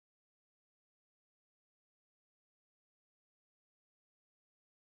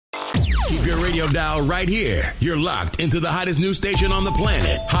Keep your radio dial right here. You're locked into the hottest news station on the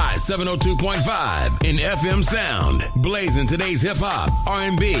planet. Hot 702.5 in FM sound. Blazing today's hip-hop,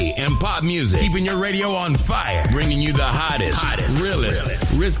 R&B, and pop music. Keeping your radio on fire. Bringing you the hottest,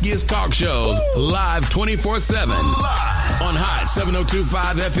 realest, riskiest talk shows live 24/7 on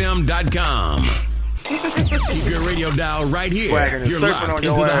hot7025fm.com. Keep your radio dial right here. You're locked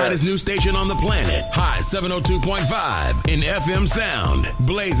into the hottest news station on the planet. Hot 702.5 in FM sound.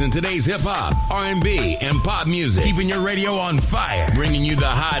 Blazing today's hip-hop, R&B, and pop music. Keeping your radio on fire. Bringing you the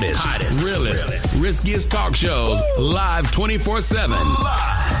hottest, realest, riskiest talk shows live 24/7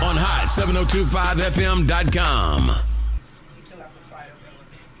 on hot7025fm.com.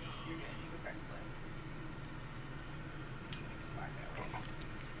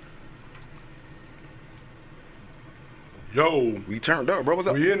 Yo, we turned up, bro. What's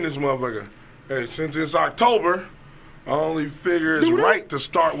up? We in this motherfucker. Hey, since it's October, I only figure it's right to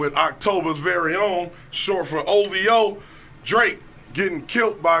start with October's very own, short for OVO, Drake getting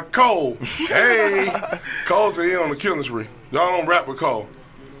killed by Cole. Hey, Cole said he on the killing spree. Y'all don't rap with Cole.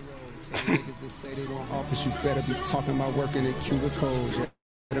 Niggas that say they want office, you better be talking about working in cubicles. Yeah.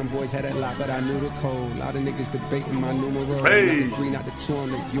 Them boys had a lot, but I knew the code. A lot of niggas debating my numero. Hey. 3, not the 2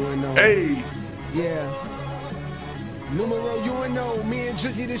 on the UNO. Hey. Yeah. Numero UNO, me and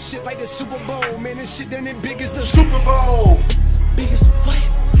Drizzy, this shit like the Super Bowl. Man, this shit done it big as the Super Bowl. Big as the what?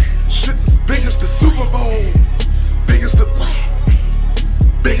 Shit, big as the Super Bowl. Big as the what?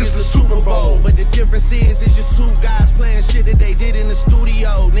 Big as the Super Bowl. But the difference is it's just two guys playing shit that they did in the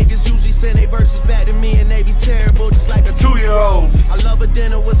studio. Niggas usually send their verses back to me and they be terrible just like a 2-year-old. I love a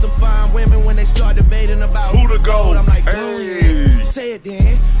dinner with some fine women when they start debating about who to go. I'm like, hey. Say it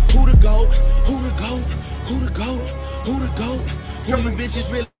then. Who to go? Who to go? Who to go? Who to go? Who you bitches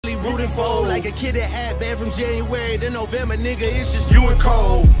really rooting for? Like a kid that had bad from January to November, nigga, it's just you and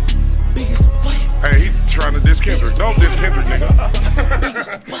Cole. Biggest what? Hey, he trying to diss Kendrick. Don't diss Kendrick, nigga. Biggest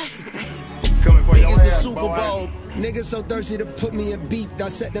what? Coming for Biggest your the ass, Super Bowl. Niggas so thirsty to put me in beef.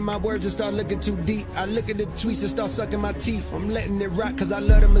 Dissecting my words and start looking too deep. I look at the tweets and start sucking my teeth. I'm letting it rock cause I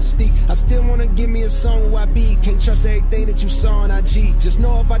love the mystique. I still wanna give me a song where I be. Can't trust everything that you saw on IG. Just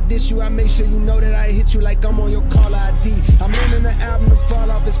know if I diss you, I make sure you know that I hit you like I'm on your caller ID. I'm aiming the album to fall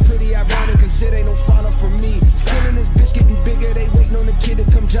off. It's pretty ironic cause it ain't no fall off for me. Still in this bitch getting bigger. They waiting on the kid to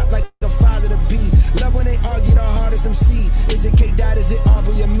come drop like the father to be. Love when they argue the hardest MC. Is it K-Dot, is it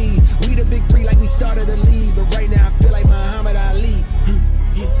Aubrey or me? We the big three like we started a league. But right now I feel like Muhammad Ali.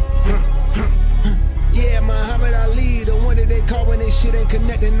 Yeah, Muhammad Ali. The one that they call when they shit ain't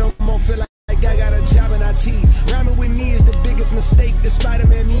connected no more. Feel like I got a job in IT. Rhyming with me is the biggest mistake. The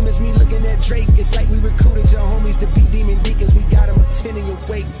Spider-Man meme is me looking at Drake. It's like we recruited your homies to be demon deacons. We got them a 10 in your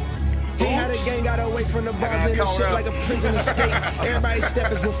wake. Hey, how the gang got away from the bars, man, this shit like a prison escape. Everybody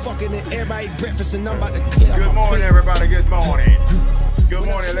steppers were fucking and everybody breakfast and I'm about to clear. Good morning, everybody. Good morning. Good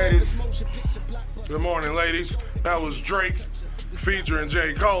morning, ladies. Good morning, ladies. That was Drake featuring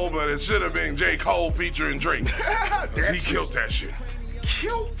J. Cole, but it should have been J. Cole featuring Drake. He killed that shit.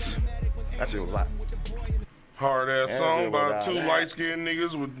 Killed? That shit was a lot. Hard-ass song by two light-skinned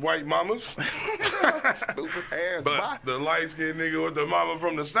niggas with white mamas. Stupid ass. But the light-skinned nigga with the mama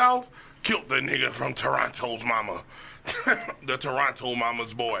from the South killed the nigga from Toronto's mama. The Toronto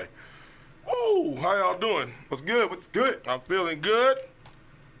mama's boy. Woo, how y'all doing? What's good? What's good? I'm feeling good.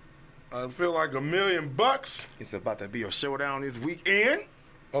 I feel like $1 million. It's about to be a showdown this weekend.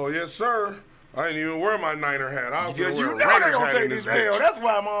 Oh, yes, sir. I ain't even wear my Niner hat. I was because wear you a know Raiders they gonna hat take in this bitch. hell. That's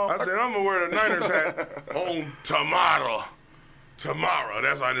why I'm on. I said, I'm going to wear the Niners hat on tomorrow. Tomorrow.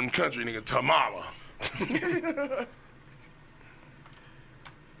 That's how them country niggas, tomorrow.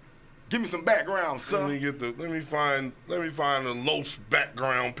 Give me some background, son. Let me find the Los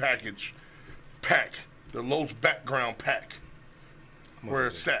background pack. The Los background pack. Where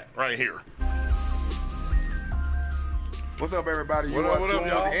it's at, right here. What's up, everybody? You What are up, tuned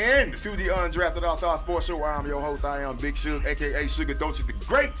y'all? in to the Undrafted All-Star Sports Show. I'm your host. I am Big Suge, a.k.a. Sugar Dochi the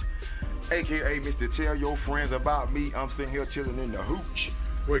Great, a.k.a. Mr. Tell Your Friends About Me. I'm sitting here chilling in the hooch.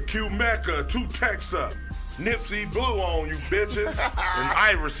 With Q Mecca, 2 texts up. Nipsey Blue on you bitches. And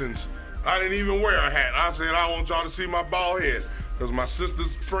Iversons. I didn't even wear a hat. I said I want y'all to see my bald head. Because my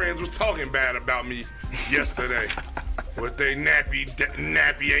sister's friends was talking bad about me yesterday. With they nappy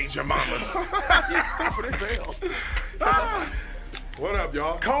ain't your mamas. You stupid as hell. What up,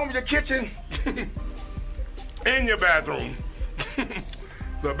 y'all? Comb your kitchen. In your bathroom.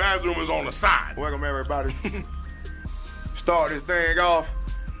 The bathroom is on the side. Welcome, everybody. Start this thing off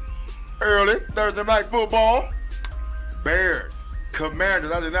early. Thursday night football. Bears.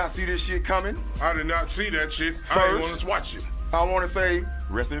 Commanders. I did not see this shit coming. I did not see that shit. I didn't want to watch it. I want to say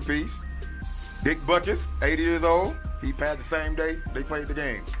rest in peace Dick Buckets, 80 years old. He passed the same day they played the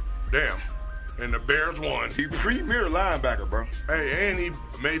game. Damn. And the Bears won. He premier linebacker, bro. Hey, and he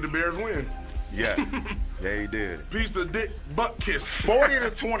made the Bears win. Yeah. Yeah, he did. Piece of Dick Butt Kiss.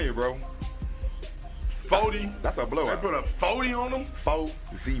 40-20, bro. 40. That's a blowout. They put up 40 on them? 4-0.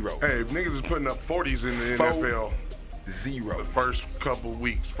 Hey, niggas is putting up 40s in the NFL. 0. The first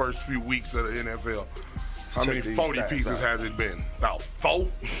few weeks of the NFL. How many 40 pieces has it been? About 4?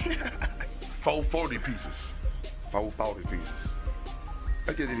 4 40 pieces. 4 40 pieces.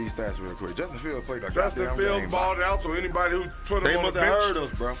 Let's get to these stats real quick. Justin Fields played a Justin Fields balled out, so anybody who put him on the bench heard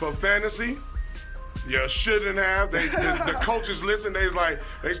us, bro. For fantasy, you shouldn't have. The coaches listen.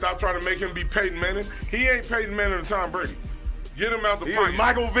 They stopped trying to make him be Peyton Manning. He ain't Peyton Manning or Tom Brady. Get him out the pocket.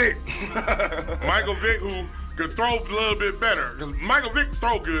 Michael Vick. Michael Vick, who could throw a little bit better. Because Michael Vick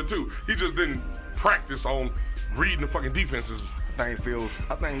throw good, too. He just didn't practice on reading the fucking defenses. I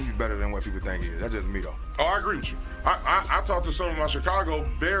think he's better than what people think he is. That's just me, though. Oh, I agree with you. I talked to some of my Chicago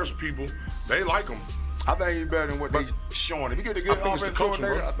Bears people. They like him. I think he's better than what they showing. If you get a good offense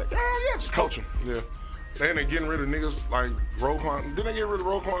coordinator, I think, yes, coach him. Yeah. And they getting rid of niggas like Roquan. Didn't they get rid of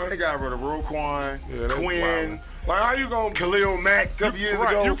Roquan? They got rid of Roquan, Quinn. Like, how you going to... Khalil Mack a couple years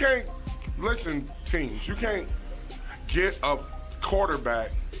ago. You can't... Listen, teams. You can't get a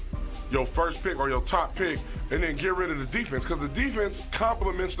quarterback, your first pick or your top pick, and then get rid of the defense, because the defense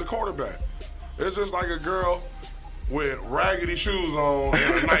complements the quarterback. It's just like a girl with raggedy shoes on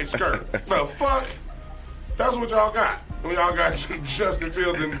and a nice skirt. The fuck? That's what y'all got. When y'all got Justin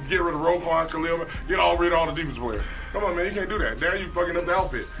Fields and get rid of Roquan, Khalil, get rid of all the defense players. Come on, man, you can't do that. Now you fucking up the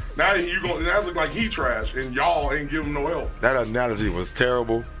outfit. Now that look like he trash, and y'all ain't giving him no help. That analogy was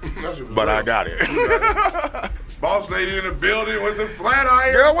terrible, but I got it. Boss lady in the building with the flat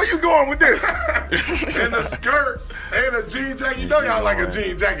iron. Girl, where you going with this? And the skirt and a jean jacket. You know y'all like a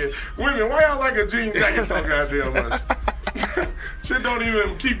jean jacket. Women, why y'all like a jean jacket so goddamn much? Shit don't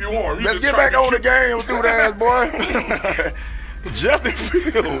even keep you warm. Let's get back on the game, stupid ass boy. Justin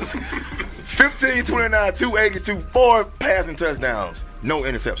Fields, 15, 29, 282, 4 passing touchdowns, no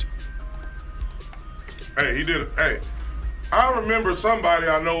interception. Hey, he did it. Hey, I remember somebody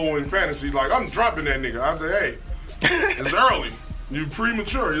I know in fantasy, like, I'm dropping that nigga. I say, hey, it's early. You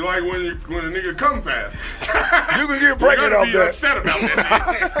premature. You like when a nigga come fast. You can get pregnant off that. You upset about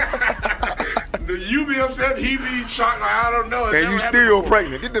that shit. You be upset, he be shocked, like, I don't know. And you still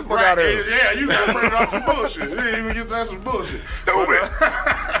pregnant. Get this fuck out of here. Yeah, you got pregnant off some bullshit. You didn't even get that some bullshit. Stupid.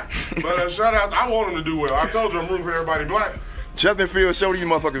 But shout out, I want him to do well. I told you I'm rooting for everybody black. Justin Fields showed these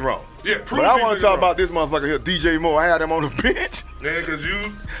motherfuckers wrong. Yeah, but I want to talk about this motherfucker here, DJ Moore. I had him on the bench. Yeah, because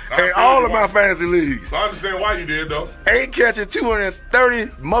you... In all of my fantasy leagues. So I understand why you did, though. 8 catches,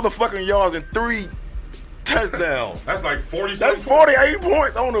 230 motherfucking yards, and 3 touchdowns. That's like 47 That's 48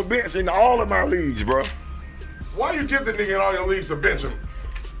 points on the bench in all of my leagues, bro. Why you get the nigga in all your leagues to bench him?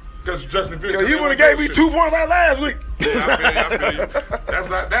 Because Justin Fields... Because he would have gave me 2 points like last week. I feel you.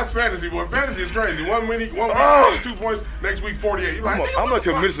 That's fantasy, boy. Fantasy is crazy. One week 2 points, next week 48. Like, I'm a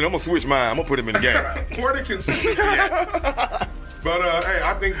commissioner. I'm going to switch mine. I'm going to put him in the game. Where the consistency at? But, hey,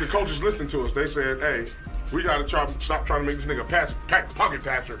 I think the coaches listened to us. They said, hey, we got to stop trying to make this nigga pocket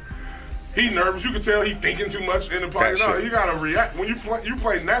passer. He nervous. You can tell he thinking too much in the pocket. No, you got to react. When you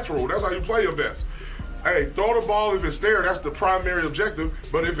play natural. That's how you play your best. Hey, throw the ball if it's there. That's the primary objective.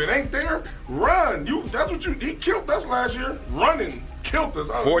 But if it ain't there, run. That's what he killed us last year. Running killed us.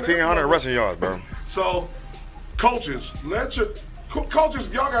 1,400 rushing yards, bro. So, coaches,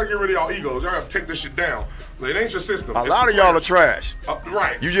 y'all gotta get rid of y'all egos. Y'all gotta take this shit down. It ain't your system. A lot of y'all are trash.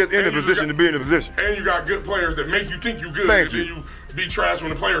 Right. You just in the position to be in the position. And you got good players that make you think you good. Thank you. Then you be trash when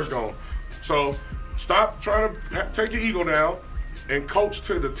the player's gone. So, stop trying to take your ego down and coach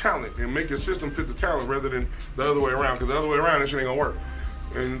to the talent and make your system fit the talent rather than the other way around. Because the other way around, this shit ain't gonna work.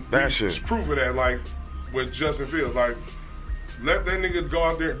 And that shit. There's proof of that, like with Justin Fields. Like, let that nigga go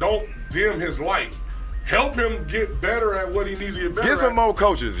out there. Don't dim his light. Help him get better at what he needs to get better at. Get some more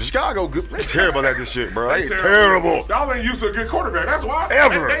coaches. Chicago, they're terrible at this shit, bro. They terrible. Y'all ain't used to a good quarterback. That's why.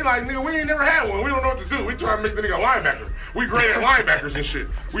 Ever. They like, nigga, we ain't never had one. We don't know what to do. We try to make the nigga a linebacker. We great at linebackers and shit.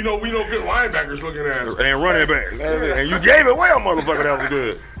 We know good linebackers looking at us. And running backs. And you gave it well, motherfucker. That was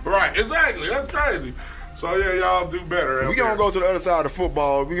good. Right, exactly. That's crazy. So, yeah, y'all do better. We gonna go to the other side of the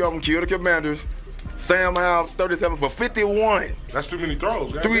football. We gonna kill the Commanders. Sam Howell, 37 for 51. That's too many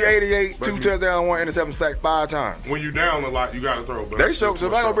throws. 388, 2 touchdowns, 1 interception, sack 5 times. When you down a lot, you got to throw. They showed, the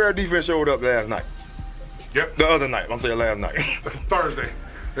Chicago Bears defense showed up last night. Yep. The other night. I'm saying last night. Thursday.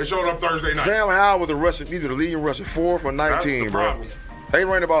 They showed up Thursday night. Sam Howell was the leading rusher, 4 for 19, That's the bro. problem. They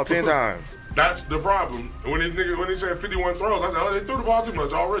ran the ball 10 times. That's the problem. When he said 51 throws, I said, oh, they threw the ball too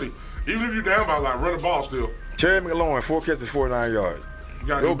much already. Even if you're down by like run the ball still. Terry McLaurin, 4 catches, 49 yards.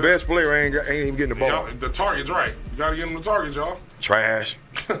 Your best player ain't even getting the ball. The target's right. You got to get him the target, y'all. Trash.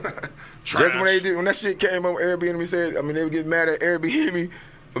 Just when that shit came up, Airbnb said, they would get mad at Airbnb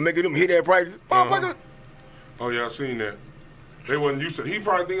for making them hit that practice. Motherfucker. Oh, yeah, I seen that. They wasn't used to it. He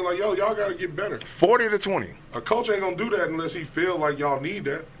probably thinking like, yo, y'all got to get better. 40-20. A coach ain't going to do that unless he feel like y'all need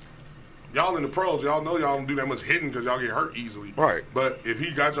that. Y'all in the pros, y'all know y'all don't do that much hitting because y'all get hurt easily. Right. But if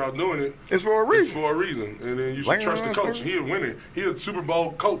he got y'all doing it, it's for a reason. It's for a reason. And then you should trust the coach. He a winner. He a Super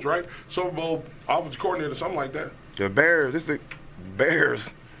Bowl coach, right? Super Bowl offensive coordinator, something like that. The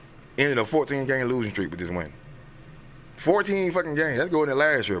Bears ended a 14-game losing streak with this win. 14 fucking games. That's going to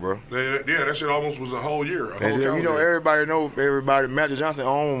last year, bro. Yeah, that shit almost was a whole year. Everybody, Magic Johnson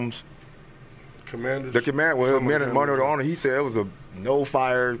owns Commanders. The Commander, well, Money to the owner, he said it was a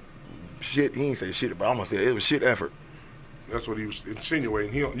no-fire shit. He didn't say shit, but I'm going to say it was shit effort. That's what he was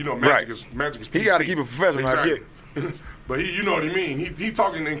insinuating. Magic is PC. He got to keep it professional. Exactly. I get. But you know what I mean. He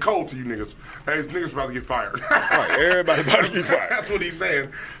talking in code to you niggas. Hey, niggas about to get fired. Right, everybody about to get fired. That's what he's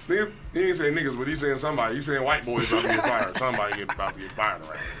saying. He ain't saying niggas, but he's saying somebody. He's saying white boys about to get fired. Somebody about to get fired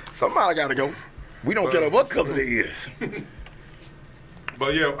right now. Somebody got to go. We don't care what color they is.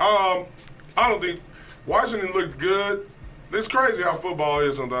 But yeah, I don't think Washington looked good. It's crazy how football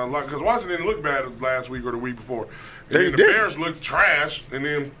is sometimes. Because Washington didn't look bad last week or the week before. And the Bears looked trash, and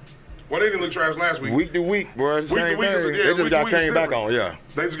then. Well, they didn't look trash last week. Week to week, bro. It's the same thing. They just got came back on, yeah.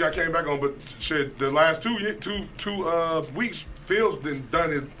 They just got came back on, but shit, the last two weeks, Fields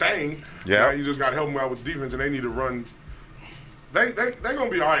done his thing. Yeah. Now you just got to help them out with defense, and they need to run. They gonna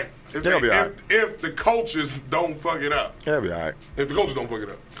be all right. If the coaches don't fuck it up. They'll be all right. If the coaches don't fuck it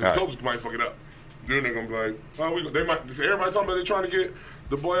up, because the coaches might fuck it up. Then they're gonna be like, they might. Everybody talking about they're trying to get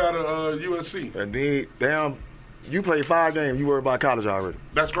the boy out of USC. And then, you played 5 games. You worried about college already.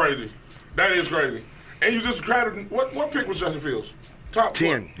 That's crazy. That is crazy. And you just crowded. What pick was Justin Fields? Top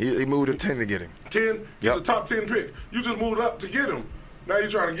 10. He moved to 10 to get him. 10? He's a top 10 pick. You just moved up to get him. Now you're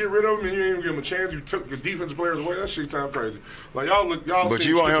trying to get rid of him and you ain't even give him a chance. You took your defensive players away. That shit sounds crazy. Like y'all. But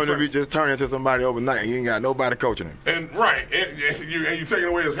you want him to be just turning into somebody overnight. You ain't got nobody coaching him. And you taking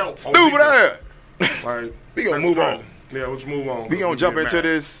away his help. Stupid ass. Like, we gonna move on. Yeah, let's move on. We gonna jump into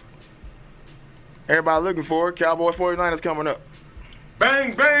this. Everybody looking for it. Cowboys 49ers coming up.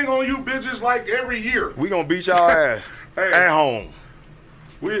 Bang, bang on you bitches like every year. We gonna beat y'all ass at home.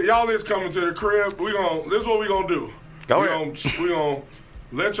 Y'all is coming to the crib. This is what we gonna do. We gonna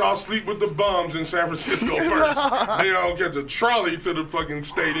let y'all sleep with the bums in San Francisco first. Then y'all catch a trolley to the fucking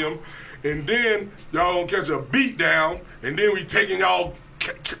stadium. And then y'all gonna catch a beat down. And then we taking y'all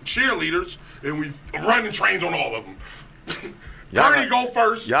cheerleaders and we running trains on all of them. Purdy go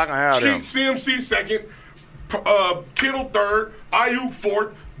first. Y'all gonna have them. CMC second. Kittle third. Ayuk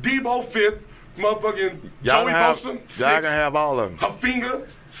fourth. Debo fifth. Motherfucking Joey Bosa sixth. Y'all gonna have all of them. Hafinga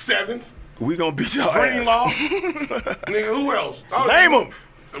seventh. We gonna beat y'all Greenlaw. Nigga, who else? Name them.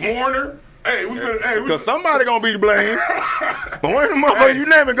 Warner. Hey, because somebody gonna be to blame. But when the motherfucker you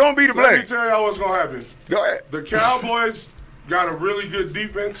name it gonna be to blame. Let me tell y'all what's gonna happen. Go ahead. The Cowboys got a really good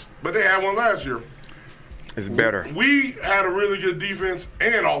defense, but they had one last year. It's better. We had a really good defense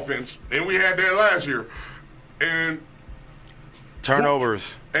and offense, and we had that last year. And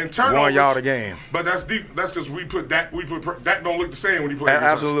turnovers. 1 yard a game. But that's deep. That's because that don't look the same when you play.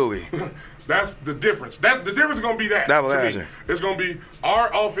 Absolutely. That's the difference. The difference is gonna be that. That was last year. It's gonna be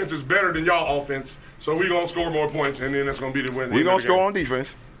our offense is better than y'all offense, so we gonna score more points, and then that's gonna be the win. We gonna score on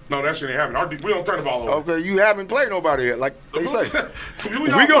defense. No, that shit ain't happening. We don't turn the ball over. Okay, you haven't played nobody yet, like they say. we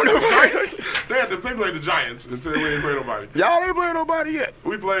gonna do the Giants. They played the Giants until we ain't played nobody. Y'all ain't played nobody yet.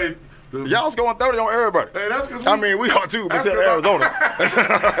 We played. Y'all scoring 30 on everybody. Hey, that's because we are too, but except Arizona.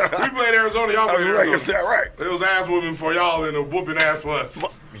 We played Arizona. Y'all played Arizona. Right. It was ass whooping for y'all and a whooping ass for us.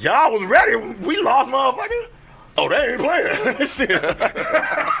 Y'all was ready. We lost, motherfucker. Oh, they ain't playing. Shit.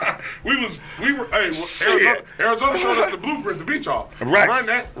 Arizona showed us the blueprint to beat y'all. Right.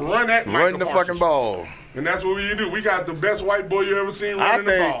 Run the fucking ball. And that's what we do. We got the best white boy you ever seen running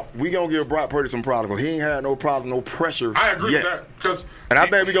the ball. We gonna give Brock Purdy some problem. He ain't had no problem, no pressure. I agree yet. with that. And I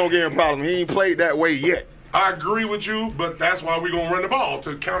think we gonna give him a problem. He ain't played that way yet. I agree with you, but that's why we gonna run the ball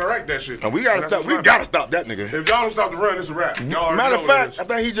to counteract that shit. And we gotta stop. We gotta stop that nigga. If y'all don't stop the run, it's a wrap. Matter of fact, I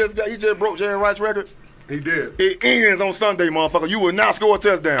think he just broke Jerry Rice's record. He did. It ends on Sunday, motherfucker. You will not score a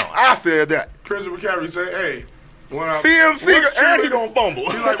touchdown. I said that. Christian McCaffrey said, "Hey, CMC and he gonna fumble."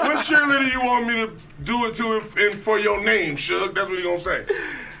 He's like, "What cheerleader you want me to do it to and for your name, Shug?" That's what he gonna say.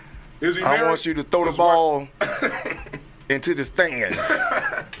 Is he married? I want you to throw the ball into the stands.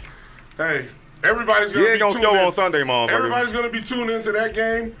 Hey, everybody's gonna. He ain't gonna score on Sunday, motherfucker. Everybody's gonna be tuned into that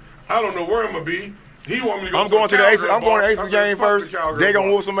game. I don't know where I'm gonna be. He want me to go. I'm going to the Aces. I'm going to the Aces game first. They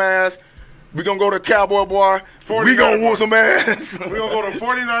gonna whoop some ass. We gonna go to Cowboy bar. We gonna whoop some ass. We gonna go to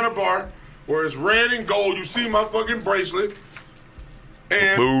 49er bar where it's red and gold. You see my fucking bracelet.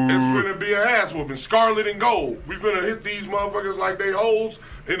 And it's finna be an ass whooping, scarlet and gold. We finna hit these motherfuckers like they hoes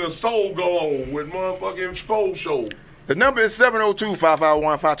in a soul go on with motherfucking faux show. The number is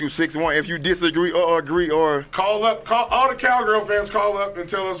 702-551-5261. If you disagree or agree or call up, all the Cowgirl fans call up and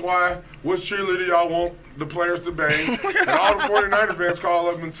tell us which cheerleader y'all want the players to bang. And all the 49er fans call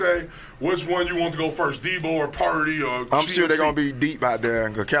up and say which one you want to go first, Debo or Purdy or I'm sure they're going to be deep out there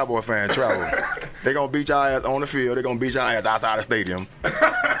because Cowboy fans travel. They're going to beat y'all ass on the field. They're going to beat y'all ass outside the stadium.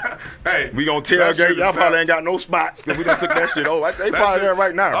 Hey, we going to tailgate. Y'all probably ain't got no spots because we done took that shit over. They probably there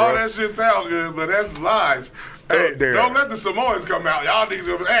right now, bro. All that shit sounds good, but that's lies. Hey, don't let the Samoans come out. Y'all niggas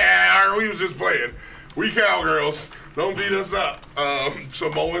go, hey, we was just playing. We Cowgirls. Don't beat us up,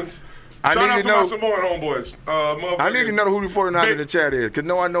 Samoans. Shout out to my Samoan homeboys. I need to know who the 49er in the chat is, because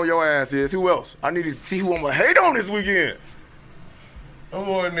I know your ass is. Who else? I need to see who I'm going to hate on this weekend.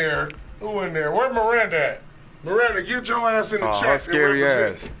 Who in there? Where Miranda at? Miranda, get your ass in the chat. Scary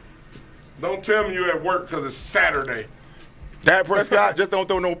ass. Don't tell me you at work because it's Saturday. Dak Prescott, just don't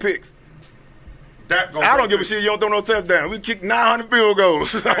throw no picks. I don't give a shit. You don't throw no touchdown. We kick 900 field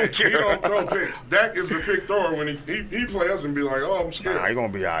goals. I don't care. He don't throw picks. Dak is the pick thrower when he play us and be like, oh, I'm scared. Nah, he gonna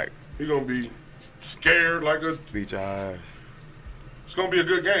be all right. He gonna be scared like a beat your ass. It's gonna be a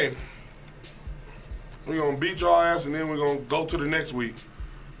good game. We're gonna beat y'all ass and then we're gonna go to the next week.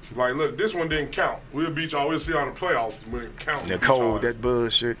 Like, look, this one didn't count. We'll beat y'all. We'll see on the playoffs when it counts. Nicole, that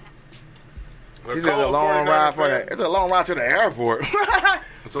bullshit. It's a long ride for that. It's a long ride to the airport.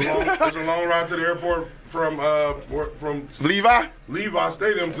 It's a long ride to the airport from Levi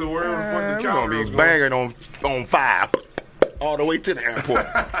Stadium to wherever the fuck the Cowgirls gonna be banging on 5 all the way to the airport.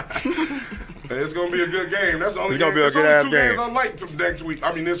 It's gonna be a good game. That's the only. It's gonna be a good ass game. Games I like next week.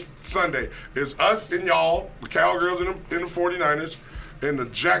 I mean, this Sunday. It's us and y'all, the Cowgirls and the 49ers. And the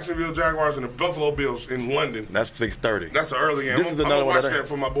Jacksonville Jaguars and the Buffalo Bills in London. That's 6:30. That's an early game. This is another one that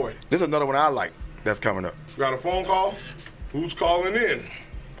for my boy. This is another one I like. That's coming up. Got a phone call? Who's calling in?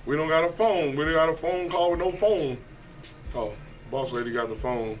 We don't got a phone. We don't got a phone call with no phone. Oh, boss lady got the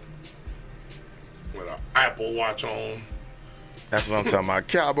phone with an Apple Watch on. That's what I'm talking about.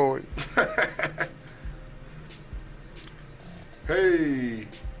 Cowboy. Hey.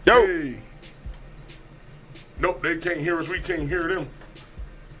 Yo. Hey. Nope, they can't hear us. We can't hear them.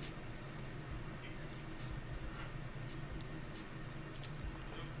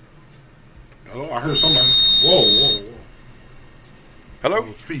 Hello, I heard somebody. Whoa. Hello?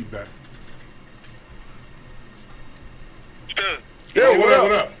 Feedback. Yeah,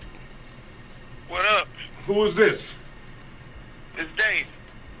 what up? What up? Who is this? It's Dave.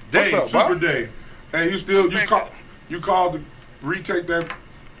 Dave, What's up, Super Dave. Hey, you called to retake that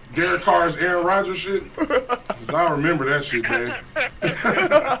Derek Carr's Aaron Rodgers shit? I remember that shit, man.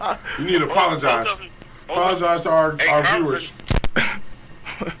 You need to apologize. Apologize to our viewers.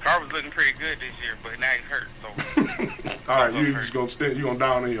 Carr was looking pretty good this year, but now he's hurt. So. All right, you just gonna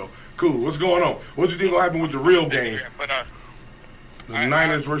down the hill. Cool. What's going on? What do you think will happen with the real game? The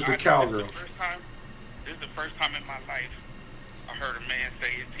Niners versus the Cowgirls. This is the first time in my life I heard a man say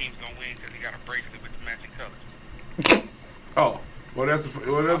his team's gonna win because he got a bracelet with the matching colors. Oh, well that's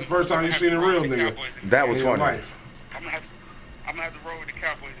the first time you've seen a real nigga. That was funny. Life. I'm gonna have to roll with the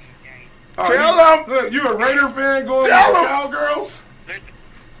Cowboys in this game. Tell them. Look, you a Raider fan going to the Cowgirls?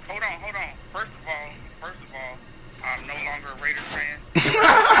 Hold on. First of all, I'm no longer a Raiders fan.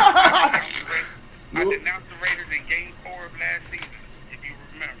 I denounced the Raiders in Game 4 of last season, if you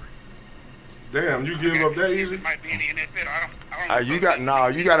remember. Damn, you give up that easy? It might be in the NFL. I don't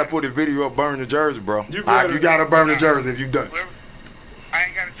you got to put a video of burn the jersey, bro. You got to burn the jersey if you done. I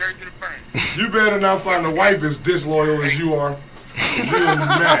ain't got a jersey to burn. You better not find a wife as disloyal as you are. You're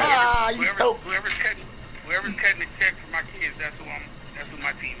mad. Whoever's cutting the check for my kids, that's who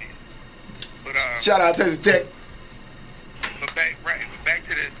my team is. But shout out Texas Tech. But back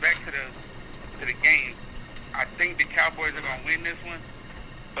to the game. I think the Cowboys are gonna win this one,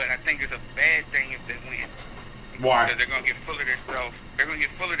 but I think it's a bad thing if they win. Why? Because they're gonna get full of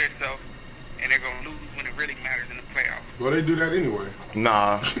themselves. And they're gonna lose when it really matters in the playoffs. Well, they do that anyway.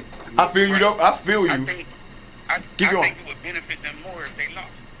 Nah, I feel you though. I feel you. I think it would benefit them more if they lost.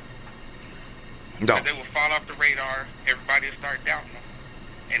 No. Because they will fall off the radar. Everybody will start doubting them,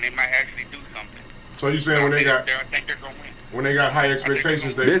 and they might actually do something. So you saying when they got? I think they're gonna win. When they got high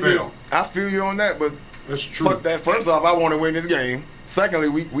expectations, they fail. I feel you on that, but that's true. Fuck that. First off, I want to win this game. Secondly,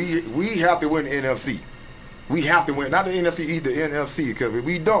 we have to win the NFC. We have to win. Not the NFC East, the NFC. Because if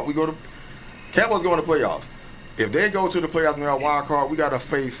we don't, we go to Cowboys go to the playoffs. If they go to the playoffs and they're a wild card, we got to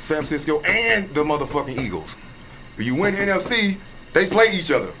face San Francisco and the motherfucking Eagles. If you win the NFC, they play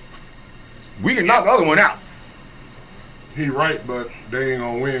each other. We can knock the other one out. He right, but they ain't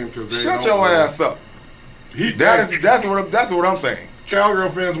gonna win because they shut your ass up. That's what I'm saying. Cowgirl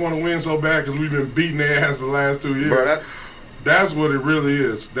fans want to win so bad because we've been beating their ass the last 2 years. Bro, that's what it really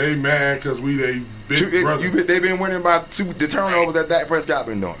is. They mad because they big brothers. They've been winning by the turnovers that Dak Prescott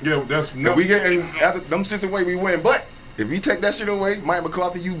been doing. Yeah, that's nothing. We getting after them shits away, we win. But if you take that shit away, Mike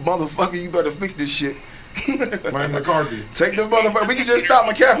McCarthy, you motherfucker, you better fix this shit. Mike McCarthy, take the motherfucker. We can just stop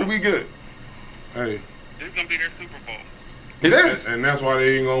McCaffrey. We good. Hey, this is gonna be their Super Bowl. It is, and that's why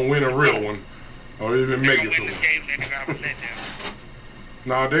they ain't gonna win a real one or even make it to one.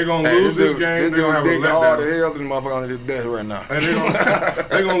 Nah, they're going to lose this game. They're going to have a letdown. All the hell this motherfucker on this desk right now. And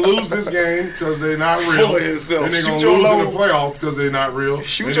they're going to lose this game because they're not real. Full of himself. And they're going to lose in the playoffs because they're not real.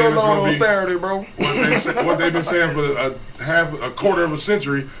 Shoot your load on Saturday, bro. What they've been saying for a quarter of a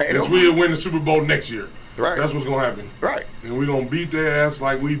century is we'll win the Super Bowl next year. Right. That's what's going to happen. Right. And we're going to beat their ass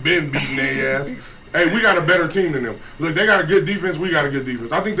like we've been beating their ass. Hey, we got a better team than them. Look, they got a good defense. We got a good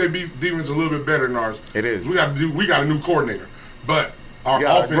defense. I think they beat defense a little bit better than ours. It is. We got a new coordinator. But our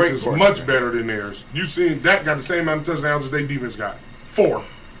offense is much better than theirs. You seen Dak got the same amount of touchdowns as their defense got. 4.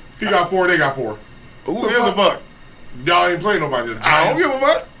 He got 4, they got 4. Who gives a fuck? Y'all ain't playing nobody. I don't give a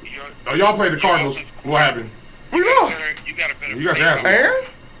fuck. Y'all played the Cardinals. What happened? We lost. You got a better play caller. And?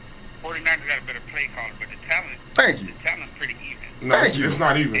 49ers got a better play caller, but the talent. Thank you. The talent's pretty even. No, it's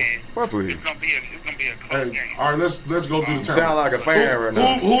not even. It's gonna be a close game. All right, let's go through the talent. Sound like a fan right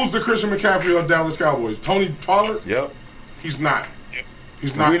now. Who's the Christian McCaffrey of Dallas Cowboys? Tony Pollard? Yep. He's not. Yep.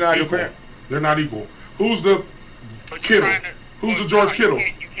 He's not equal. They're not equal. Who's the Kittle? Who's the George Kittle?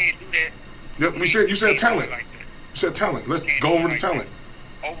 You can't do that. Yep, you said talent. You said talent. Let's go over the talent.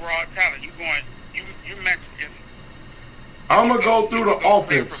 Overall talent. You match just. I'm gonna go through the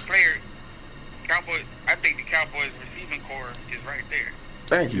offense. Cowboys. I think the Cowboys receiving core is right there.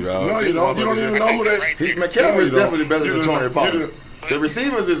 Thank you, dog. No, you don't. You don't even know who they. McCaffrey is definitely better than Tony Pollard. The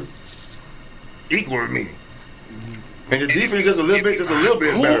receivers is equal to me. And the defense just a little bit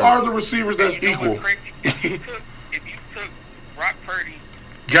better. Who are the receivers that's equal? If you took Brock Purdy,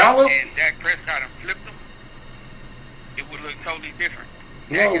 Gallup, and Dak Prescott and flipped them, it would look totally different.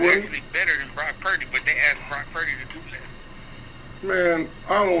 No, Dak is actually better than Brock Purdy, but they asked Brock Purdy to do less. Man,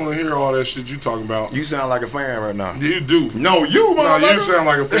 I don't want to hear all that shit you talking about. You sound like a fan right now. You do. No, you sound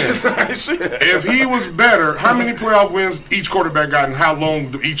like a fan. If he was better, how many playoff wins each quarterback got and how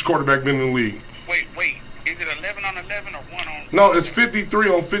long each quarterback been in the league? Wait. Is it 11 on 11 or 1 on? No, it's 53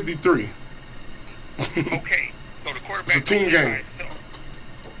 on 53. Okay. So the quarterback. It's a team game.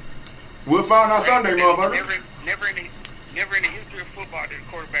 We'll find out Sunday, motherfucker. Never in the history of football did a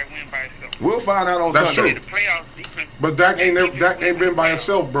quarterback win by himself. We'll find out on That's Sunday. True. The playoffs defense. But Dak ain't been by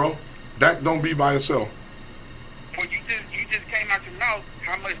himself, bro. Dak don't be by himself. Well, you just came out your mouth.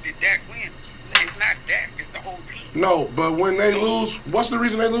 How much did Dak win? It's not Dak. It's the whole team. No, but when they lose, what's the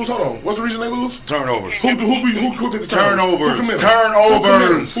reason they lose? Hold on. What's the reason they lose? Turnovers. Who commits turnovers?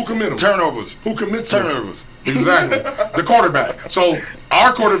 Turnovers. Who commit them? Turnovers. Who commits turnovers? Exactly. The quarterback. So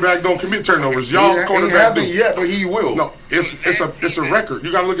our quarterback don't commit turnovers. Y'all quarterback hasn't yet, but he will. No, it's a record.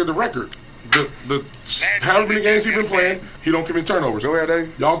 You got to look at the record. The however many games he's been playing, he don't commit turnovers. Go ahead,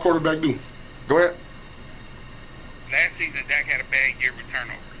 Dave. Y'all quarterback do. Go ahead. Last season, Dak had a bad year with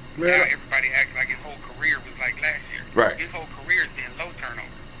turnovers. Man. Now everybody acts like his whole career was like last year. Right. His whole career has been low turnovers.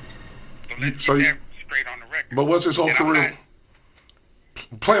 So let's get that straight on the record. But what's his whole career?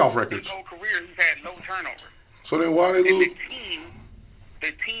 Playoff records. His whole career, he's had low turnovers. So then why they lose?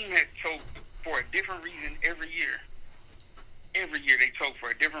 The team has choked for a different reason every year. Every year they choke for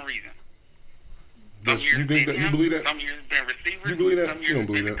a different reason. You think that? You believe that? Some years it's been receivers. You believe that? Some years You don't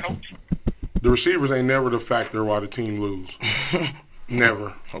believe it's been that. the coach. The receivers ain't never the factor why the team lose.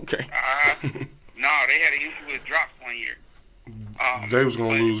 Never. Okay. No, they had an issue with drops one year. They was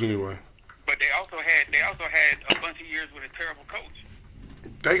gonna lose anyway. But they also had a bunch of years with a terrible coach.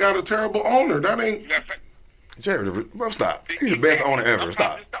 They got a terrible owner. That ain't. Jerry, bro, stop. He's the best owner ever.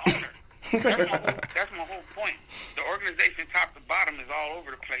 Stop. It's the owner. That's my whole point. The organization, top to bottom, is all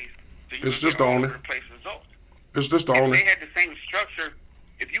over the place. So It's just the owner. Over the place results. It's just the If owner. they had the same structure,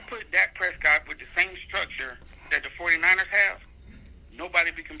 if you put Dak Prescott with the same structure that the 49ers have,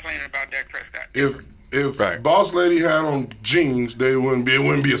 nobody be complaining about Dak Prescott. If Boss Lady had on jeans, it wouldn't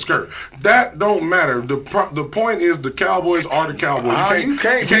be a skirt. That don't matter. The point is the Cowboys are the Cowboys. You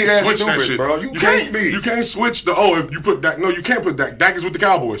can't switch that stupid, shit, bro. You can't be. You can't switch if you put Dak. No, you can't put Dak. Dak is with the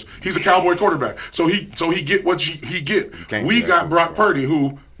Cowboys. He's a Cowboy quarterback. So he get what he get. We got Brock Purdy,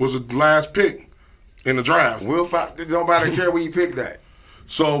 who was the last pick in the draft. Nobody care where you pick that.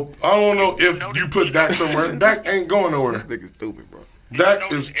 So I don't know if you put Dak somewhere. Dak ain't going nowhere. This nigga's stupid, bro.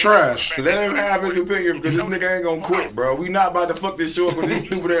 That is trash. Let him have his opinion because this nigga ain't gonna quit, bro. We not about to fuck this show up with this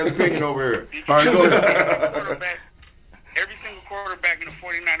stupid ass opinion over here. All right, go ahead. Every single quarterback in the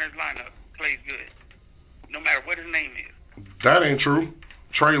 49ers lineup plays good, no matter what his name is. That ain't true.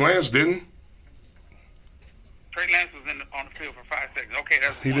 Trey Lance didn't. Trey Lance was on the field for 5 seconds. Okay,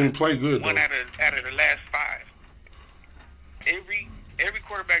 that's he didn't play good. One out of the last 5. Every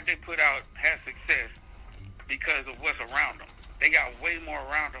quarterback they put out has success because of what's around them. They got way more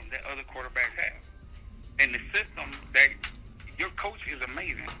around them than other quarterbacks have. And the system that your coach is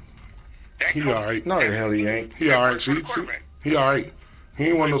amazing. He all right. No, the hell he ain't. He all right. See, he all right. He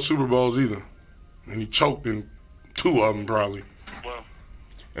ain't won no Super Bowls either. And he choked in 2 of them probably. Well,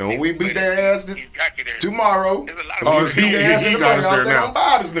 and when we beat their ass tomorrow, he got us there now. I'm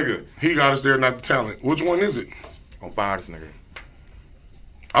fire this nigga. He got us there, not the talent. Which one is it? I'm fire this nigga.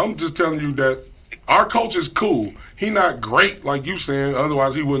 I'm just telling you that our coach is cool. He not great like you saying.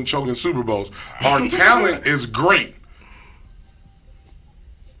 Otherwise, he wouldn't choke in Super Bowls. Our talent is great.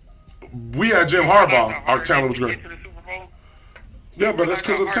 We had Jim Harbaugh. Our talent was great. Yeah, but that's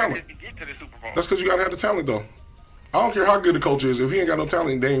because of the talent. That's because you got to have the talent, though. I don't care how good the coach is. If he ain't got no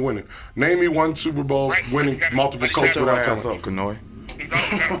talent, they ain't winning. Name me one Super Bowl winning multiple coach without talent. Kanoy. He's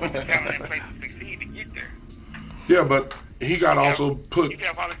also got the talent in place to succeed to get there. Yeah, but he got to also put. You can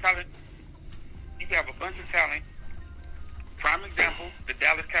have all the talent. You can have a bunch of talent. Prime example, the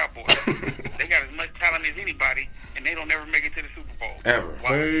Dallas Cowboys. They got as much talent as anybody, and they don't ever make it to the Super Bowl. Ever.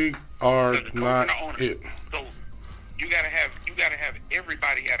 Why? They are not it. So you gotta have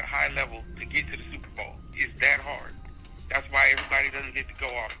everybody at a high level to get to the Super Bowl. It's that hard. That's why everybody doesn't get to go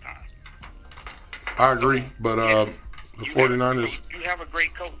all the time. I agree, but the 49ers. You have a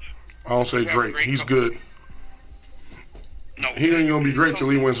great coach. I don't say great. He's good. No, he ain't gonna be great till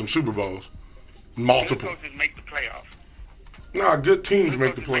he wins some Super Bowls. Multiple. Good coaches make the playoffs. Nah, good teams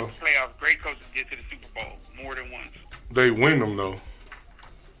make the playoffs. Great coaches get to the Super Bowl more than once. They win them though.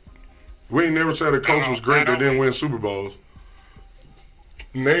 We ain't never said a coach was great that didn't win Super Bowls.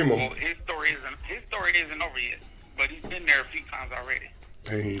 Name them. Well, his story isn't over yet, but he's been there a few times already.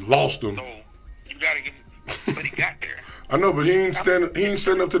 And he lost them. So you gotta give, but he got there. I know, but he ain't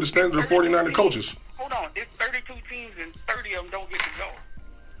standing up to the standard of 49er coaches. Hold on, there's 32 teams and 30 of them don't get to go.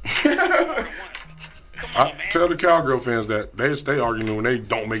 Come on, man. Tell the Cowgirl fans that they arguing when they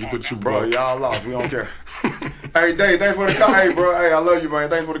don't make it to the Super Bowl. Bro, y'all lost. We don't care. Hey, Dave, thanks for the call. Hey, bro, hey, I love you, man.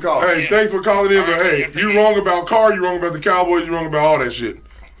 Thanks for the call. Hey, thanks for calling in, but hey, you wrong about Carr, you wrong about the Cowboys, you wrong about all that shit.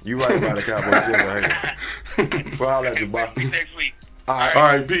 You right about the Cowboys. Yeah, hey. Well, I'll let you, bye. Next week. All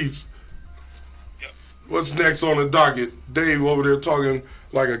right, peace. Yep. What's next on the docket? Dave over there talking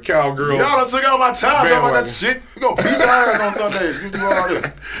like a cowgirl. Y'all done took out my time talking about that shit. We gonna beat your ass on Sunday. You do all this.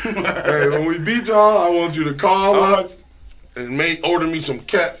 Hey, when we beat y'all, I want you to call up and order me some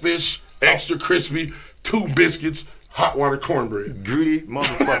catfish, extra crispy, 2 biscuits, hot water cornbread. Greedy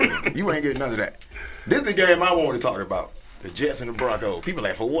motherfucker. You ain't getting none of that. This is the game I want to talk about. The Jets and the Broncos. People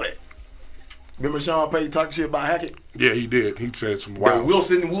like, for what? Remember Sean Payton talking shit about Hackett? Yeah, he did. He said some wild. The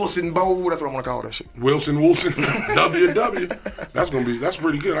Wilson Bowl. That's what I want to call that shit. Wilson. WW. That's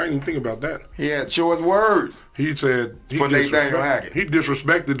pretty good. I didn't even think about that. He had choice words. He said he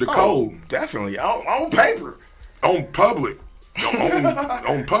disrespected the code. Definitely. On paper. On public.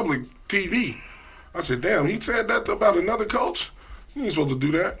 on public TV. I said, damn, he said that about another coach? He ain't supposed to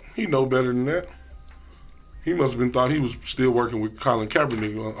do that. He know better than that. He must have thought he was still working with Colin Cowherd.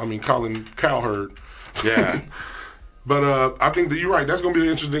 Yeah. But I think that you're right. That's gonna be an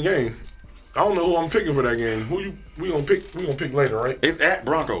interesting game. I don't know who I'm picking for that game. We gonna pick later, right? It's at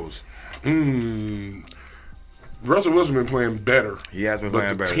Broncos. Russell Wilson been playing better. He has been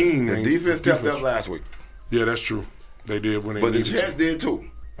playing better. The defense stepped up last week. Yeah, that's true. They did when they But the Jets did too.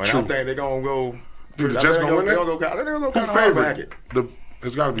 And I think they're gonna go. The Jets gonna win that? I think they're gonna go kind of hard back it.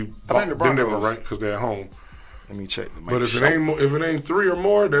 It's got to be Denver, right? Because they're at home. Let me check. But if it ain't 3 or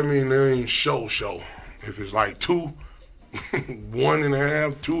more, that means they ain't show. If it's like 2,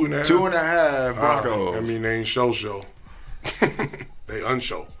 1.5, 2.5. 2.5 Broncos. I mean they ain't show. They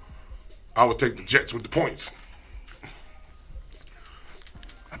unshow. I would take the Jets with the points.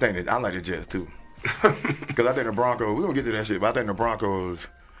 I like the Jets too. Because I think the Broncos, we're going to get to that shit, but I think the Broncos,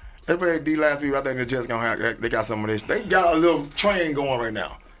 They played D last week. I think they're just gonna have. They got some of this. They got a little train going right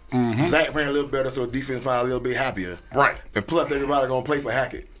now. Mm-hmm. Zach playing a little better, so the defense probably a little bit happier. Right. And plus, everybody gonna play for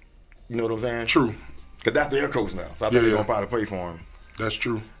Hackett. You know what I'm saying? True. Because that's their coach now, so I think they're gonna probably play for him. That's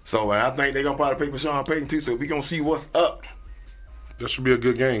true. So I think they're gonna probably play for Sean Payton too. So we gonna see what's up. That should be a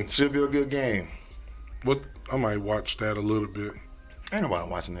good game. Should be a good game. I might watch that a little bit. Ain't nobody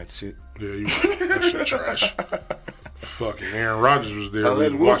watching that shit. Yeah, you right. That shit trash. Fucking Aaron Rodgers was there.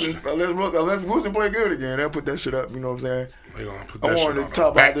 Unless Wilson play good again, they'll put that shit up. You know what I'm saying? They gonna put that I shit wanted on to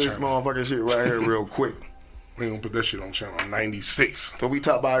talk about this channel. motherfucking shit right here real quick. They gonna put that shit on channel 96. So we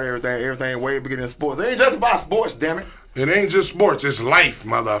talk about everything way bigger than sports. It ain't just about sports, damn it. It ain't just sports, it's life,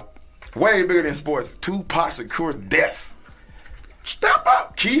 mother. Way bigger than sports. Tupac secured death. Step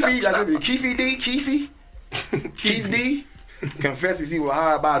up. Keefe D confesses he was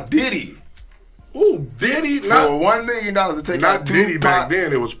hired by Diddy. Ooh, Diddy? For $1 million to take out Tupac. Not Diddy back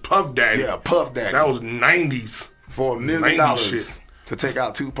then, it was Puff Daddy. Yeah, Puff Daddy. That was 90s. For $1 million to take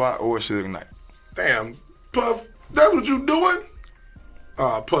out Tupac or Suge Knight. Damn, Puff, that's what you doing?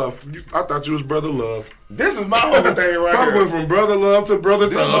 Puff, I thought you was Brother Love. This is my whole thing right Puff here. Went from Brother Love to Brother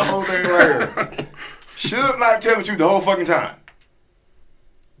Thug. This is my whole thing right here. Suge Knight telling the truth the whole fucking time.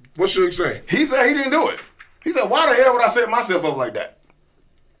 What Suge say? He said he didn't do it. He said, why the hell would I set myself up like that?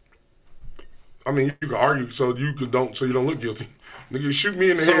 I mean, you can argue so you don't look guilty. Nigga, shoot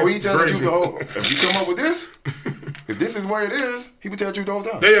me in the head. So he tell the truth the whole. If you come up with this, if this is what it is, he would tell the truth the whole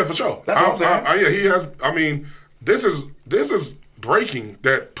time. Yeah, for sure. That's what I'm saying. Yeah, he has. I mean, this is breaking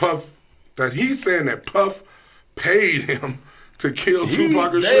that Puff. That he's saying that Puff paid him to kill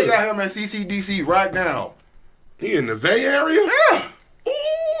Tupac or Suge. They got him at CCDC right now. He in the Bay Area? Yeah.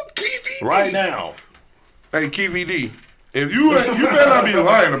 Ooh, KVD. Right now. Hey, KVD. If you better not be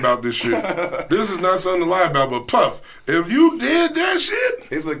lying about this shit. This is not something to lie about. But Puff, if you did that shit,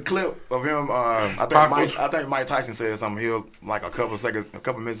 it's a clip of him. I think Mike Tyson said something. He was like a couple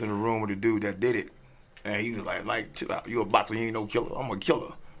minutes in the room with the dude that did it, and he was like, chill out. You a boxer? You ain't no killer. I'm a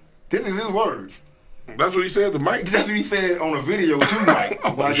killer. This is his words. That's what he said to Mike. That's what he said on a video to Mike.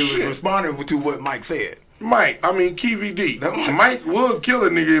 While he was responding to what Mike said. KVD. Mike would kill a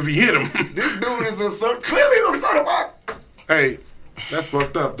nigga if he hit him. This dude is clearly a certified. Hey, that's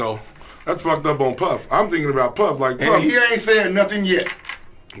fucked up though. That's fucked up on Puff. I'm thinking about Puff like Puff. And he ain't said nothing yet.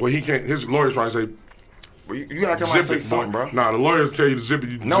 Well, he can't. His lawyers probably say, well, you gotta come out and say something, bro. Nah, the lawyers tell you to zip it.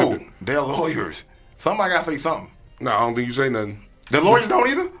 You no, zip it. They're lawyers. Somebody gotta say something. No, I don't think you say nothing. The lawyers don't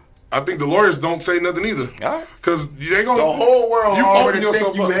either? I think the lawyers don't say nothing either. All right. Because they gonna. The whole world already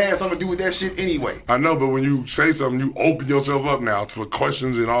think you up. had something to do with that shit anyway. I know, but when you say something, you open yourself up now for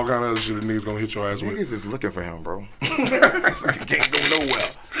questions and all kind of other shit that niggas gonna hit your ass with. Niggas is looking for him, bro. Can't go nowhere.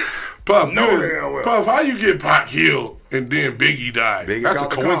 Puff, Puff, how you get Pac killed and then Biggie died? That's a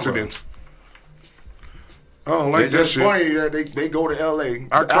coincidence. I don't like that shit. It's funny that they go to L.A.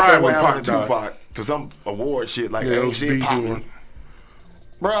 I cried when Pac died. Tupac to some award shit like ain't shit popping.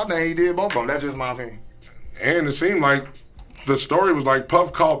 Bro, I think he did both of them. That's just my opinion. And it seemed like the story was like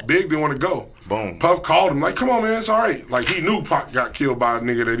Puff called Big, didn't want to go. Boom. Puff called him like, come on, man, it's all right. Like he knew Pac got killed by a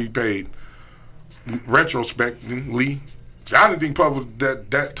nigga that he paid. Retrospectively, I didn't think Puff was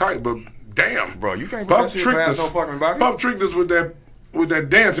that tight, but damn. Bro, you can't put Puff that shit past no fucking body. Puff tricked us with that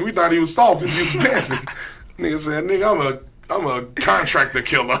dancing. We thought he was soft because he was dancing. Nigga said, nigga, I'm a contractor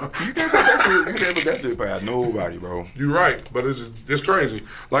killer. You can't put that shit past nobody, bro. You're right, but it's crazy.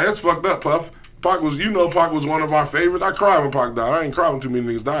 Like, that's fucked up, Puff. Pac was one of our favorites. I cried when Pac died. I ain't cried when too many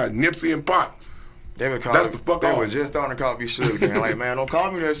niggas died. Nipsey and Pac. They was just starting to call me Suge, man. Like, man, don't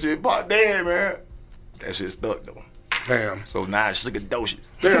call me that shit. Pac dead, man. That shit stuck, though. Damn. So now it's Sugar Docious.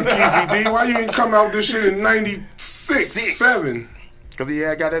 Damn, KVD, why you ain't come out with this shit in 96, 7? Because he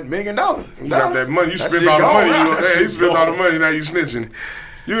had got that $1 million. You got that money. You spent all the money. You spent all the money. Now you snitching.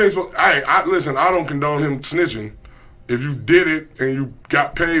 You ain't supposed. Listen, I don't condone him snitching. If you did it and you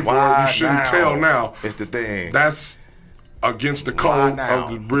got paid for it, you shouldn't tell now. It's the thing. That's against the code of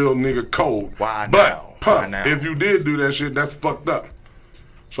the real nigga code. Why but now? Puff, if you did do that shit, that's fucked up.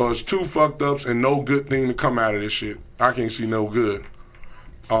 So it's two fucked ups and no good thing to come out of this shit. I can't see no good.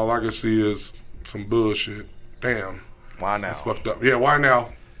 All I can see is some bullshit. Damn. Why now? It's fucked up. Yeah, why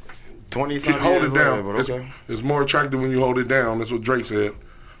now? 20-something hold years it down. Later, okay. It's more attractive when you hold it down. That's what Drake said.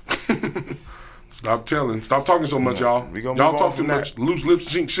 Stop talking so much, y'all. Y'all talk too much. Loose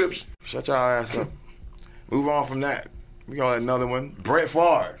lips sink ships. Shut y'all ass up. Move on from that. We got another one. Brett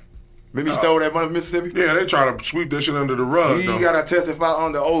Favre. Remember he stole that money from Mississippi? Yeah, they try to sweep that shit under the rug. He got to testify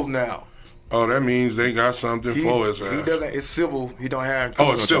under oath now. Oh, that means they got something for his ass. He doesn't. It's civil. He don't have.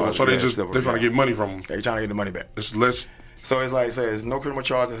 Oh, it's civil. So they're trying to get money from him. They're trying to get the money back. It's less. So it's like it says, no criminal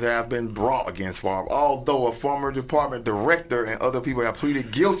charges have been brought against Favre, although a former department director and other people have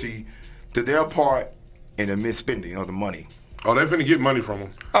pleaded guilty to their part in the misspending of the money. Oh, they finna get money from him.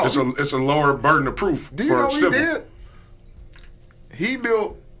 Oh, it's a lower burden of proof. Do you know what he did? He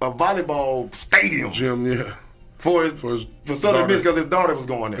built a volleyball stadium. Gym, yeah. For Southern Miss because his daughter was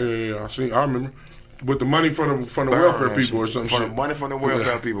going there. Yeah, I remember. With the money from the welfare people or some shit. For the money from the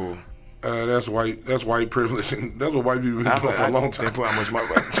welfare people. That's white privilege. That's what white people have been doing for a long time. They put how much money.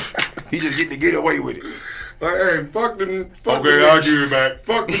 He just getting to get away with it. Like, hey, fuck the niggas. I'll give it back.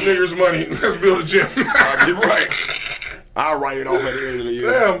 Fuck the niggers' money. Let's build a gym. You're right. I'll write it off at the end of the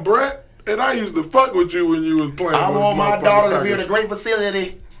year. Damn, Brett. And I used to fuck with you when you was playing. I want my daughter to be in a great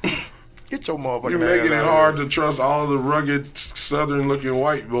facility. Get your motherfucking You're making it hard to trust all the rugged, southern-looking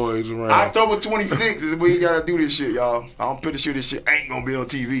white boys around. October 26th is when you gotta do this shit, y'all. I'm pretty sure this shit ain't gonna be on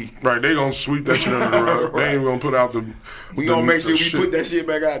TV. Right, they gonna sweep that shit under the rug. Right. They ain't gonna put out the. We gonna make sure we put that shit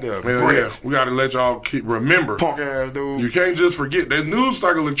back out there. Yeah, we gotta let y'all remember. Punk ass dude. You can't just forget. That news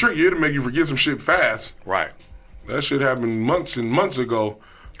cycle look tricky. It'll make you forget some shit fast. Right. That shit happened months and months ago.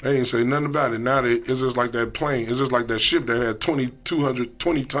 They ain't say nothing about it. Now it's just like that plane. It's just like that ship that had 20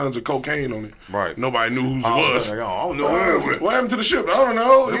 tons of cocaine on it. Right. Nobody knew whose it was. I don't know. What happened to the ship? I don't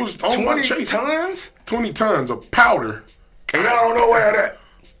know. It was 20 tons? 20 tons of powder. And y'all don't know where that.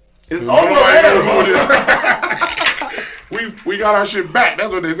 It's over. We got our shit back.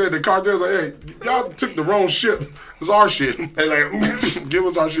 That's what they said. The cartel's like, hey, y'all took the wrong ship. It's our shit. They like, oops, give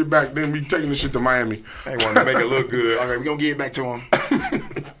us our shit back. Then we taking the shit to Miami. They want to make it look good. Okay, we gonna give it back to them.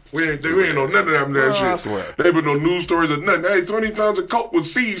 we ain't know nothing happened to that shit. I swear. They put no news stories or nothing. Hey, 20 tons of coke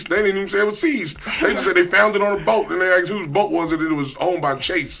was seized. They didn't even say it was seized. They just said they found it on a boat. And they asked whose boat was it. And it was owned by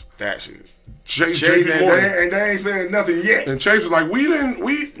Chase. That shit. Chase and they ain't saying nothing yet. And Chase was like, we lend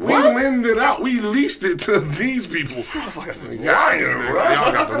it out. We leased it to these people. Y'all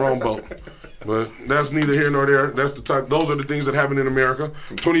got the wrong boat. But that's neither here nor there. That's the type. Those are the things that happen in America.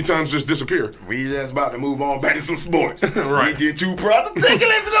 20 tons just disappear. We just about to move on back to some sports. Right. We get too proud to take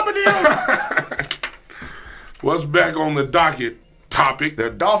it up in the air. What's back on the docket topic? The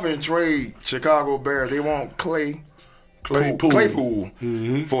Dolphins trade Chicago Bears. They want Claypool for a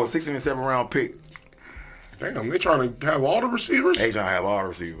 6th and 7th round pick. Damn, they trying to have all the receivers? They trying to have all the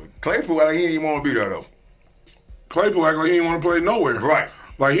receivers. Claypool, he didn't even want to be there, though. Claypool act like he didn't want to play nowhere. Right.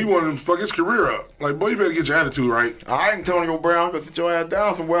 Like, he wanted to fuck his career up. Like, boy, you better get your attitude right. I ain't Antonio Brown, because sit your ass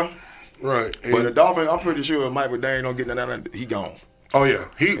down somewhere. Right. But the Dolphins, I'm pretty sure Mike McDaniel don't get nothing. He gone. Oh, yeah.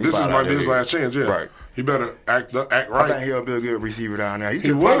 This might be his last chance, yeah. Right. He better act right. I think he'll be a good receiver down there.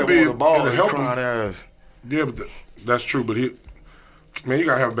 He will be the ball to help him. Ass. Yeah, but that's true. But you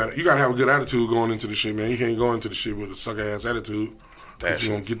gotta have better. You gotta have a good attitude going into the shit, man. You can't go into the shit with a suck ass attitude. You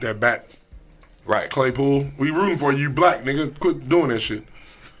gonna get that back. Right. Claypool, we rooting for you. You black nigga. Quit doing that shit.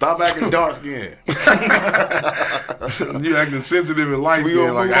 Stop acting dark skin. You acting sensitive and light skin. We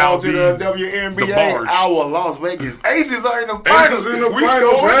gonna move on to the WNBA. Our Las Vegas Aces are in the finals. We going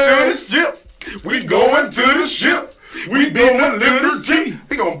to the ship. We going to Liberty.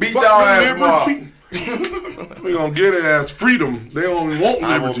 We gonna beat y'all ass tomorrow. We gonna get it as freedom. They only want liberty.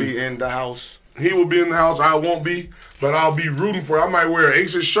 I will be in the house. He will be in the house. I won't be, but I'll be rooting for it. I might wear an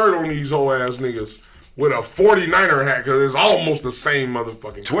Aces shirt on these whole ass niggas with a 49er hat because it's almost the same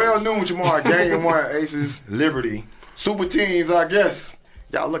motherfucking 12 noon tomorrow. Game 1, Aces, Liberty. Super teams, I guess.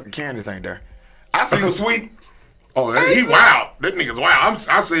 Y'all look at Candace ain't there. I see him sweep. Oh, he wild. That nigga's wild.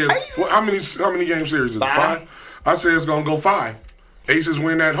 I say how many game series is it? 5? I say it's gonna go 5. Aces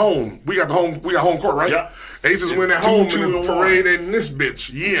win at home. We got home court, right? Yep. Aces win at home in the parade in this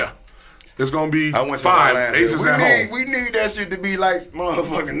bitch. Yeah. It's gonna be 5 Aces at home. We need that shit to be like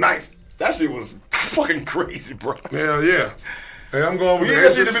motherfucking nice. That shit was fucking crazy, bro. Hell yeah. Hey, I'm going with the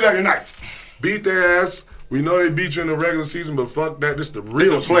Aces. That shit to be like nice. Beat their ass. We know they beat you in the regular season, but fuck that. This the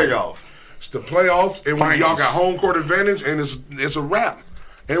real playoffs. It's the playoffs, and y'all got home court advantage, and it's a wrap.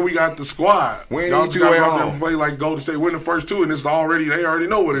 And we got the squad. Y'all just got to go out there and play like Golden State. Win the first 2, and they already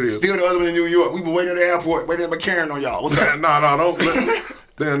know what it is. Still the other one in New York. We been waiting at the airport, waiting at McCarran on y'all. What's up? No, don't.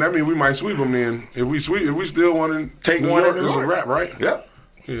 Then that means we might sweep them. Then if we still want to take New one York, at New York, it's a wrap, right? Yep.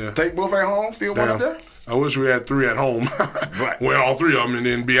 Yeah. Take both at home. Still one up there. I wish we had 3 at home. Right. Win all 3 of them and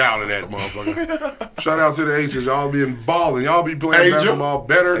then be out of that motherfucker. Shout out to the Aces. Y'all been balling. Y'all be playing basketball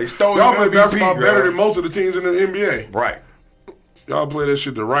better. Y'all play basketball better than most of the teams in the NBA. Right. Y'all play that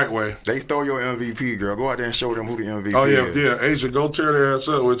shit the right way. They stole your MVP, girl. Go out there and show them who the MVP is. Oh, yeah. Asia, go tear their ass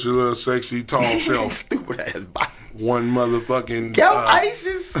up with your little sexy, tall self. Stupid ass body. One motherfucking... Yo,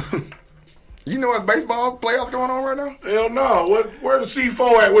 Isis. You know what's baseball playoffs going on right now? Hell no. Where the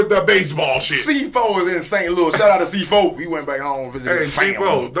C4 at with the baseball shit? C4 is in St. Louis. Shout out to C4. He went back home visiting his family.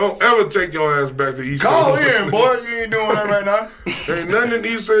 C4, don't ever take your ass back to East Call St. Louis. in, boy. You ain't doing that right now. Ain't nothing in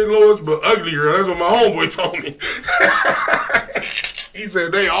East St. Louis but ugly girl. That's what my homeboy told me. He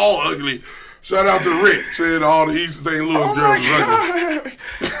said they all ugly. Shout out to Rick. Said all the East St. Louis girls is ugly.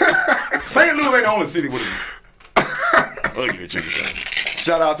 St. Louis ain't the only city with ugly chicks.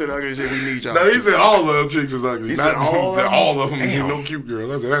 Shout out to the ugly shit. We need y'all. No, he said all of them chicks is ugly. He said all of them ain't no cute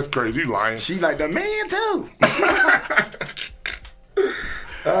girl. That's crazy. You lying. She like the man too.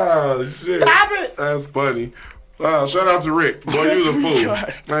 Oh shit. Stop it. That's funny. Shout out to Rick. Boy, you the fool.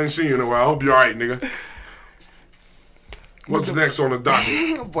 I ain't seen you in a while. I hope you're alright, nigga. What's next on the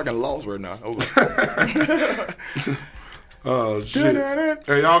docket? I'm fucking lost right now. Oh, shit.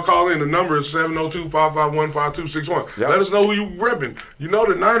 Hey, y'all call in. The number is 702-551-5261. Yep. Let us know who you repping. You know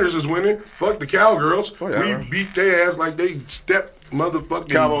the Niners is winning. Fuck the Cowgirls. Whatever. We beat their ass like they stepped motherfucking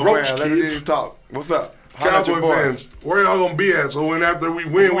Cowboy roach fans, kids. let me talk. What's up? Cowboy fans, where y'all gonna be at? So when after we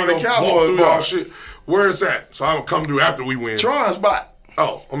win, we gonna walk through y'all shit. Where it's at? So I'm gonna come through after we win. Tron spot.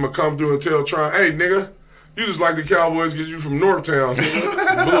 Oh, I'm gonna come through and tell Tron, hey, nigga, you just like the Cowboys because you from Northtown,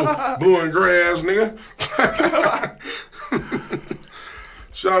 nigga. blue and gray ass nigga.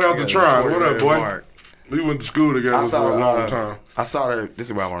 Shout out to Tron. What up, boy? Mark. We went to school together for a long time. I saw that. This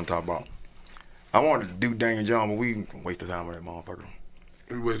is what I want to talk about. I wanted to do Dang and John, but we wasted time with that motherfucker.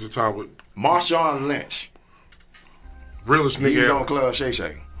 We wasted time with Marshawn Lynch. Realest nigga. He was ever. on Club Shay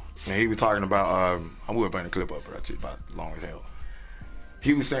Shay. And he was talking about, I would bring the clip up for that shit, about long as hell.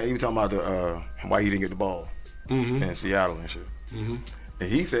 He was talking about the why he didn't get the ball in Seattle and shit. Mm-hmm. And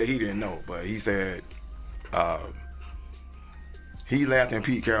he said he didn't know, but he said he laughed in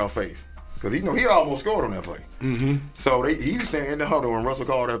Pete Carroll's face. Because he almost scored on that play. Mm-hmm. So he was saying in the huddle when Russell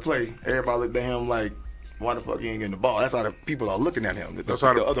called that play, everybody looked at him like, why the fuck he ain't getting the ball? That's how the people are looking at him. That's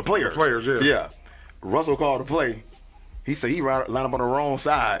how the other players. Yeah. Russell called the play. He said he lined up on the wrong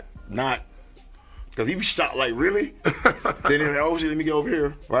side, not because he was shot like, really? Then he said, oh shit, let me get over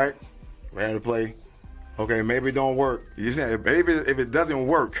here, right? Ran the play. Okay, maybe it don't work. You said maybe if it doesn't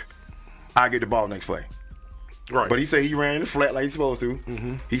work, I get the ball next play. Right. But he said he ran in the flat like he's supposed to.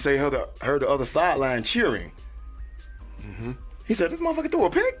 Mm-hmm. He said he heard the other sideline cheering. Mm-hmm. He said, this motherfucker threw a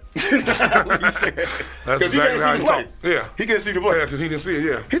pick? He said, that's exactly how he talked. Yeah. He couldn't see the play. Yeah, because he didn't see it,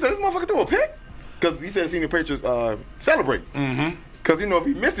 yeah. He said, this motherfucker threw a pick? Because he said he seen the Patriots celebrate. Mm-hmm. Because, if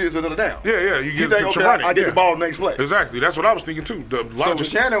he missed it, it's another down. Yeah, you get it to run it. I get the ball next play. Exactly. That's what I was thinking, too. So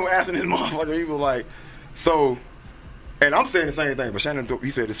Shannon was asking this motherfucker, he was like, and I'm saying the same thing, but Shannon, he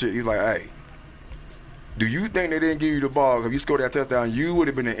said this shit, he was like, hey, do you think they didn't give you the ball? If you scored that touchdown, you would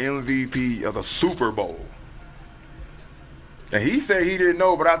have been the MVP of the Super Bowl. And he said he didn't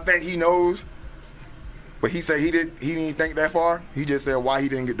know, but I think he knows. But he said he didn't think that far. He just said why he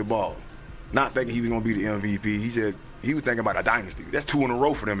didn't get the ball. Not thinking he was going to be the MVP. He was thinking about a dynasty. That's 2 in a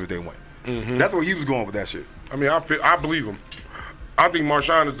row for them if they win. Mm-hmm. That's where he was going with that shit. I mean, I believe him. I think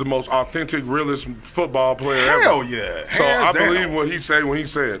Marshawn is the most authentic, realest football player ever. Hell yeah. So I believe what he said when he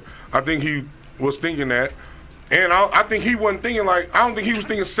said. I think he was thinking that. And I think he wasn't thinking I don't think he was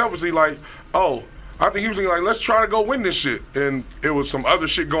thinking selfishly I think he was thinking let's try to go win this shit. And it was some other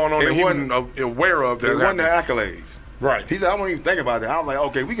shit going on that he wasn't aware of. That it wasn't the accolades. Right. He said, I won't even think about that. I'm like,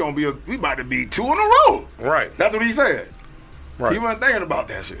 okay, we about to be 2 in a row. Right. That's what he said. Right. He wasn't thinking about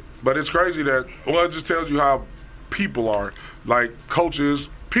that shit. But it's crazy that, it just tells you how people are. Like coaches,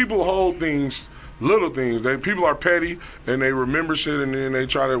 people hold things, little things. People are petty and they remember shit, and then they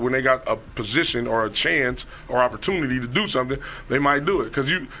try to, when they got a position or a chance or opportunity to do something, they might do it.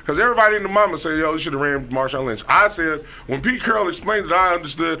 Because everybody in the mama say, yo, you should have ran Marshawn Lynch. I said, when Pete Carroll explained it, I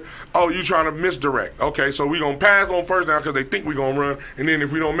understood, you trying to misdirect. Okay, so we going to pass on first down because they think we going to run, and then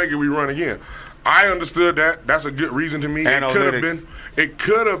if we don't make it, we run again. I understood that. That's a good reason to me. Analytics. It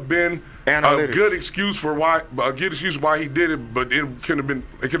could have been Analytics. a good excuse why he did it, but it could have been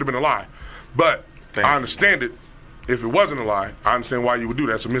a lie. But I understand it. If it wasn't a lie, I understand why you would do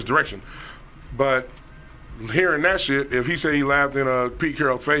that. It's a misdirection. But hearing that shit, if he said he laughed in Pete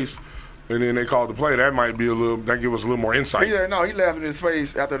Carroll's face and then they called the play, that might be that give us a little more insight. He laughed in his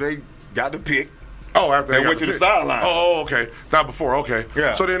face after they got the pick. Oh, after they went to the sideline. Oh, okay. Not before. Okay.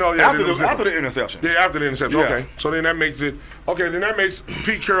 Yeah. So then, after the interception. Yeah, after the interception. Yeah. Okay. So then that makes it. Okay. Then that makes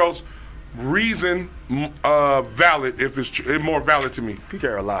Pete Carroll's reason valid. If it's more valid to me. Pete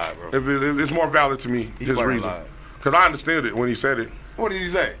Carroll lied, bro. If it's more valid to me, his reason. Because I understood it when he said it. What did he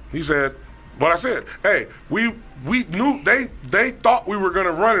say? He said, "What I said. Hey, we knew they thought we were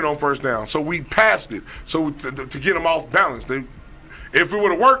gonna run it on first down, so we passed it. So to get them off balance, If it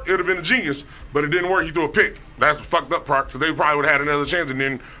would have worked, it would have been a genius. But it didn't work. He threw a pick. That's the fucked up part because they probably would have had another chance and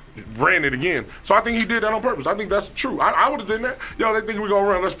then ran it again. So I think he did that on purpose. I think that's true. I would have done that. Yo, they think we're going to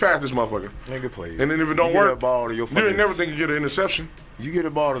run. Let's pass this motherfucker. Nigga play. And then if it don't work, you ain't never think you get an interception. You get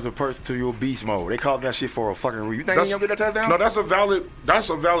a ball as a person to your beast mode. They call that shit for a fucking reason. You think he gonna get that touchdown? No, that's a valid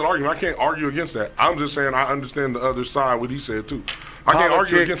argument. I can't argue against that. I'm just saying I understand the other side, what he said too. I can't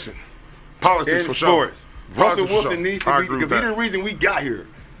argue against it. Politics for sure. Russell Wilson needs to be, because he's the reason we got here.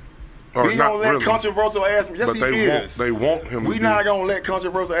 We don't let controversial ass. Yes, he is. They want him. We not gonna let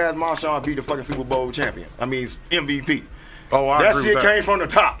controversial ass Marshawn be the fucking Super Bowl champion. I mean, MVP. Oh, I agree with that. That shit came from the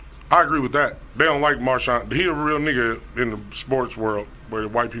top. I agree with that. They don't like Marshawn. He a real nigga in the sports world where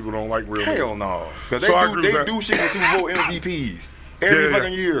white people don't like real niggas. Hell no. Because they do shit with Super Bowl MVPs every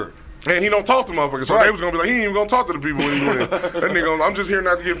fucking year. And he don't talk to motherfuckers. So they was going to be like, he ain't even going to talk to the people when he win. That nigga, I'm just here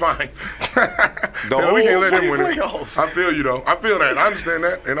not to get fined. We can't let him win it. I feel you, though. I feel that. I understand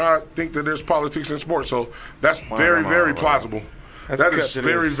that. And I think that there's politics in sports. So that's very, very plausible. That is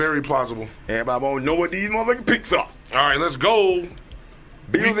very, very plausible. Everybody won't know what these motherfucking picks are. All right, let's go.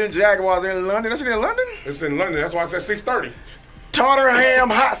 Bills and Jaguars in London. That's in London? It's in London. That's why I said 6:30. Tottenham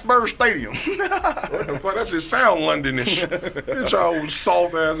Hotspur Stadium. What the fuck? That shit sound Londonish. Get y'all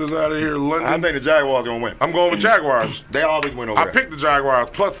soft asses out of here, London. I think the Jaguars gonna win. I'm going with Jaguars. They always win over there. I picked the Jaguars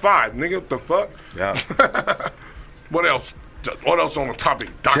 +5. Nigga, what the fuck? Yeah. What else? What else on the topic?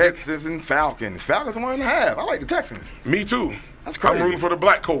 Texans and Falcons. Falcons 1.5. I like the Texans. Me too. That's crazy. I'm rooting for the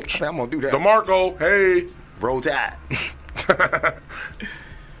black coach. I'm gonna do that. DeMarco, hey. Roll Tide.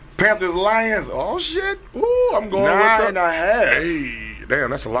 Panthers, Lions. Oh shit. Ooh, I'm going with 9.5. Hey, damn,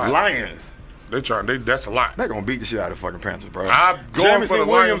 that's a lot. Lions. That's a lot. They're gonna beat the shit out of the fucking Panthers, bro. I'm going for the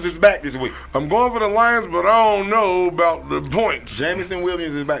Williams is back this week. I'm going for the Lions, but I don't know about the points. Jamison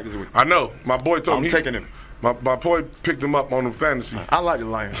Williams is back this week. I know. My boy told me. I'm taking him. My boy picked him up on the fantasy. I like the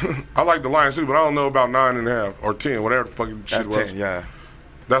Lions. I like the Lions too, but I don't know about 9.5 or 10, whatever the fucking shit was. 10, yeah.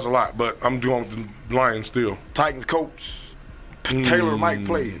 That's a lot, but I'm going with the Lions still. Titans coach. Taylor might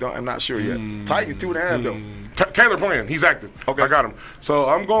play. I'm not sure yet. Titans 2.5 though. Taylor playing. He's active. Okay. I got him. So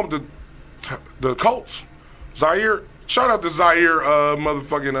I'm going with the Colts. Zaire. Shout out to Zaire,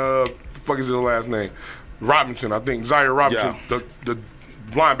 motherfucking, the fuck is his last name? Robinson, I think. Zaire Robinson, the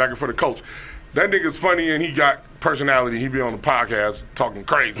linebacker for the Colts. That nigga's funny and he got personality. He be on the podcast talking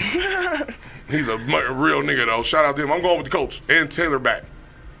crazy. He's a real nigga though. Shout out to him. I'm going with the Colts and Taylor back.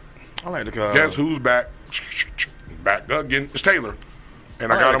 I like the Guess who's back? Back again. It's Taylor.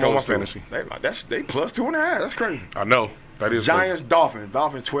 And I got him on my fantasy. They plus 2.5. That's crazy. I know. That is Giants, Dolphins.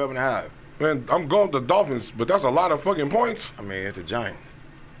 Dolphins 12.5. Man, I'm going with the Dolphins, but that's a lot of fucking points. I mean, it's the Giants.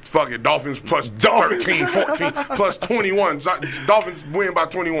 Fuck it. Dolphins plus 13, 14, plus 21. Dolphins win by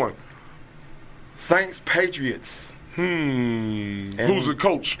 21. Saints, Patriots. Who's the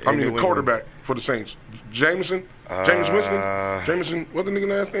coach? I mean, the quarterback for the Saints. Jameson? James Winston? Jameson, what the nigga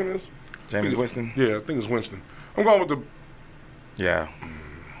last name is? James Winston? Yeah, I think it's Winston. I'm going with the... Yeah.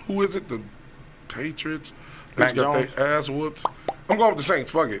 Who is it? The Patriots? They Mac got Jones? their ass whooped. I'm going with the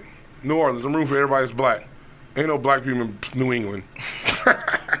Saints. Fuck it. New Orleans. I'm rooting for everybody that's black. Ain't no black people in New England.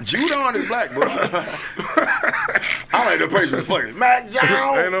 Judon is black, bro. I like the Patriots. Fuck it. Mac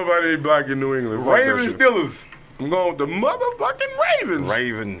Jones. Ain't nobody black in New England. Ravens, Steelers. I'm going with the motherfucking Ravens.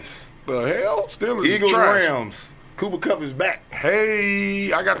 Ravens. The hell? Steelers. Eagles, trash. Rams. Cooper Kupp is back.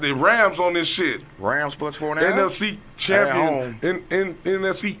 Hey, I got the Rams on this shit. Rams plus 4.5. NFC champion in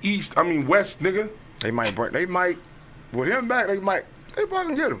NFC East. I mean West, nigga. They might. With him back, they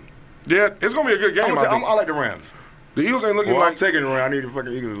probably get him. Yeah, it's gonna be a good game. I like the Rams. The Eagles ain't looking like. I'm taking the Rams. I need the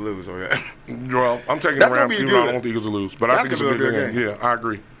fucking Eagles to lose. Okay. Well, I'm taking the Rams. I don't want the Eagles to lose, but I think it's a good game. Yeah, I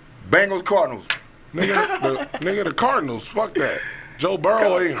agree. Bengals, Cardinals. Nigga, the Cardinals. Fuck that. Joe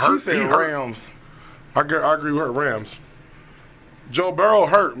Burrow ain't hurt. She said Rams. I agree with her, Rams. Joe Burrow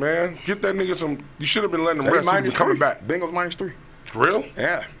hurt, man. Get that nigga some. You should have been letting him rest. He was coming back. Bengals -3. Real?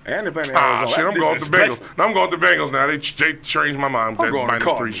 Yeah. And they're playing Arizona. Shit, I'm going with the Bengals. I'm going with the Bengals now. They changed my mind with that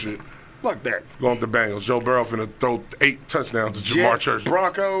 -3 shit. Fuck that. Going with the Bengals. Joe Burrow finna throw 8 touchdowns to Jamar Church.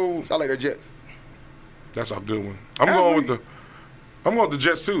 Broncos. I like the Jets. That's a good one. I'm going with the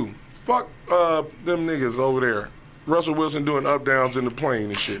Jets too. Fuck them niggas over there. Russell Wilson doing up downs in the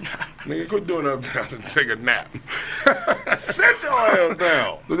plane and shit. Nigga, quit doing up downs and take a nap. Sit your ass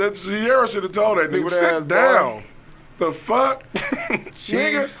down. That Sierra should have told that nigga, sit down. The fuck?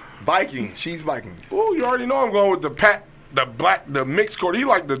 Chiefs, Vikings. Chiefs, Vikings. Ooh, you already know I'm going with the mixed quarter. He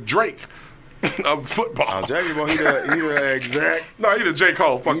like the Drake of football. Jackie, boy, he the exact. No, he the J.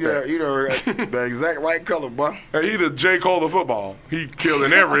 Cole. Fuck that. He the exact right color, boy. Hey, he the J. Cole of football. He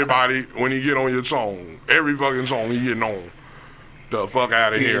killing everybody when he get on your song. Every fucking song he getting on. the fuck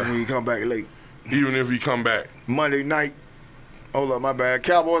out of here. Even when he come back late. Even if he come back. Monday night. Hold up, my bad.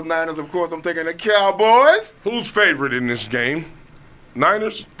 Cowboys, Niners, of course, I'm taking the Cowboys. Who's favorite in this game?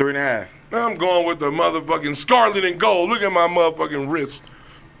 Niners? 3.5. I'm going with the motherfucking scarlet and gold. Look at my motherfucking wrist.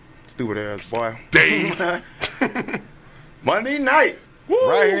 Stupid ass boy. Dave. Monday night. Woo.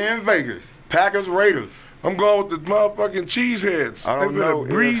 Right here in Vegas. Packers, Raiders. I'm going with the motherfucking cheeseheads. I don't know.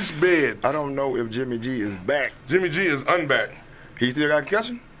 Grease beds. I don't know if Jimmy G is back. Jimmy G is unback. He still got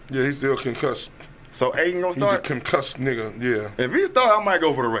concussion? Yeah, he's still concussed. So Aiden gonna He's start? a concussed nigga, yeah. If he start, I might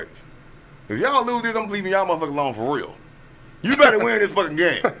go for the Raiders. If y'all lose this, I'm leaving y'all motherfuckers alone for real. You better win this fucking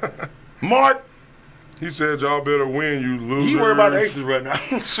game. Mark. He said y'all better win, you losers. He worried about the Aces right now.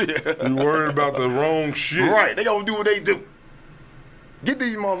 Shit. You worried about the wrong shit. Right. They gonna do what they do. Get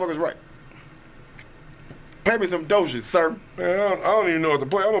these motherfuckers right. Pay me some doshas, sir. Man, I don't even know what to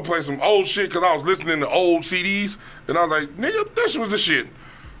play. I'm gonna play some old shit because I was listening to old CDs and I was like, nigga, this was the shit.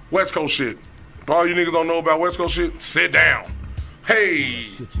 West Coast shit. All you niggas don't know about West Coast shit, sit down. Hey.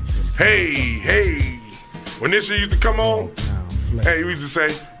 When this shit used to come on, hey, we used to say,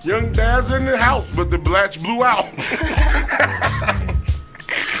 young dad's in the house, but the match blew out.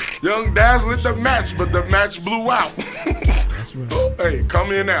 Young dad's lit the match, but the match blew out. Hey, come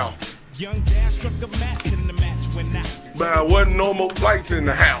here now. Young dad struck a match and the match went out. But there wasn't no more lights in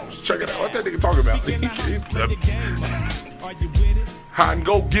the house. Check it out. What that nigga talking about? Hide and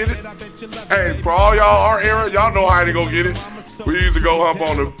go get it. Hey, for all y'all our era, y'all know how to go get it. We used to go hump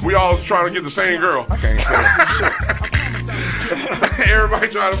on the. We always trying to get the same girl. I can't say Everybody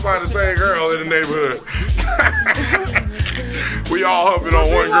trying to find the same girl in the neighborhood. We all humping on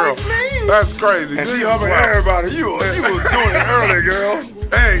one girl. That's crazy. And she humping everybody. You was doing it early, girl.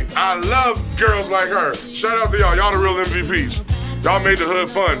 Hey, I love girls like her. Shout out to y'all. Y'all the real MVPs. Y'all made the hood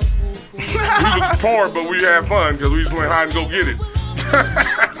fun. We was poor, but we had fun because we just went hide and go get it.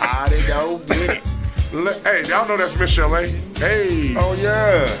 Hide and go get it. Hey, y'all know that's Miss Chalet. Hey. Oh,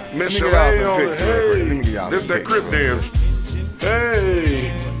 yeah. Miss Chalet on it. Hey. This that crib dance.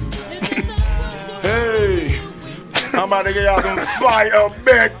 Hey. Hey. I'm about to get y'all some fire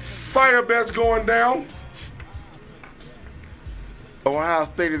bets. Fire bets going down. Ohio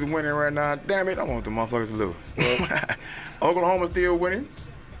State is winning right now. Damn it, I want the motherfuckers to lose. Oklahoma's still winning.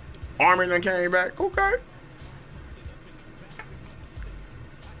 Army done came back. Okay.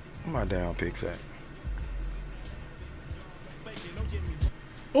 Where my down picks at?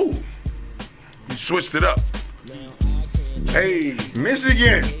 Ooh. You switched it up. Hey.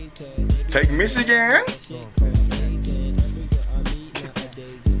 Michigan. Take Michigan.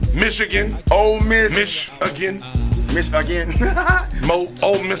 Michigan. Ole Miss. Michigan.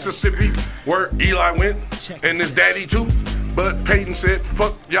 Old Mississippi, where Eli went, and his daddy too. But Peyton said,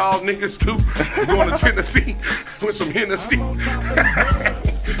 fuck y'all niggas too. I'm going to Tennessee with some Hennessy.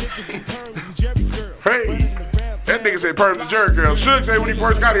 Hey. That nigga said perms and jerry curls. Suge said when he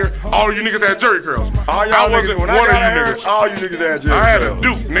first got here, all you niggas had jerry curls. All y'all niggas, when I got here, all you niggas had jerry curls. I had a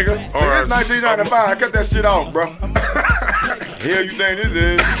Duke, nigga. Or it's 1995. I cut that shit off, bro. Hell you think this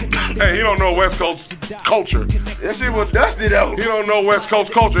is? Hey, he don't know West Coast culture. That shit was dusty, though. He don't know West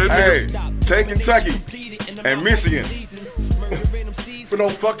Coast culture. Hey, take Kentucky and Michigan. For no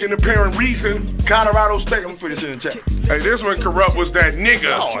fucking apparent reason. Colorado State, I'm gonna put this shit in the chat. Hey, this one Corrupt was that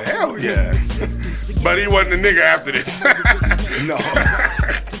nigga. Oh, hell yeah. But he wasn't a nigga after this. No.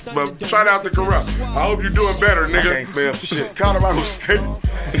 But shout out to Corrupt. I hope you're doing better, nigga. I can't spell shit. Colorado State.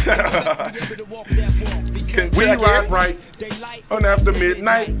 We ride right on after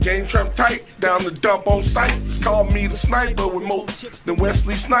midnight. Game trap tight. Down the dump on sight. It's called me the sniper with more than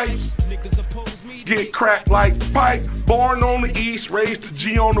Wesley Snipes. Get cracked like pipe. Born on the east, raised to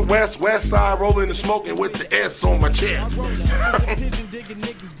G on the west. West side rolling and smoking with the S on my chest.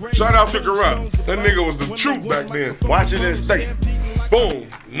 Shout out to Corrupt. That nigga was the truth back then. Washington State. Boom.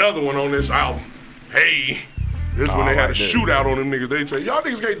 Another one on this album. Hey. This is when they had a shootout on them niggas. They say, y'all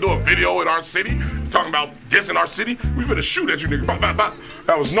niggas can't do a video in our city. Talking about this in our city. We finna shoot at you niggas. Bop, bop, bop.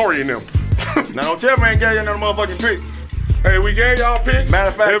 That was Nori and them. Now don't tell me I ain't gave you no motherfucking pick. Hey, we gave y'all picks. Matter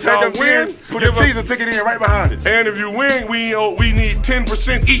of fact, if take y'all us win, in, put the teaser ticket in right behind it. And if you win, we need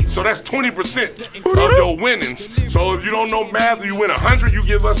 10% each. So that's 20% of your winnings. So if you don't know math, you win 100, you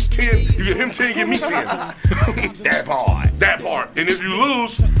give us 10. You give him 10, you give me 10. That part. That part. And if you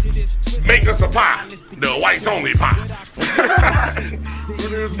lose, make us a pie. The whites only pie.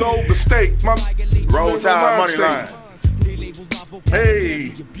 There's no mistake. Roll Tide money line.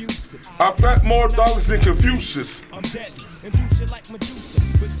 Hey, I bet more dollars than Confucius.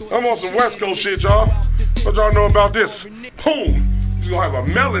 I'm on some West Coast shit, y'all. What y'all know about this? Boom. You gonna have a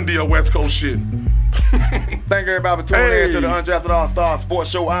melody of West Coast shit. Thank everybody for tuning in to the Undrafted All-Stars Sports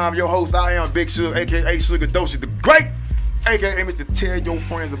Show. I'm your host. I am Big Sugar, a.k.a. Sugar Doshi the Great, a.k.a. Mr. Tell Your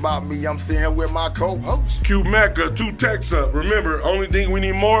Friends About Me. I'm sitting here with my co-host. Q Mecca, 2 texts up. Remember, only thing we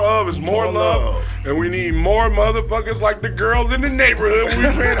need more of is more love. And we need more motherfuckers like the girls in the neighborhood when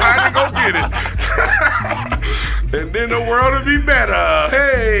we paying high to go get it. And then the world will be better.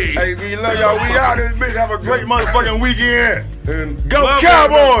 Hey, we love y'all. We out this bitch. Have a great motherfucking weekend. And go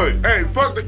Cowboys. Hey, fuck the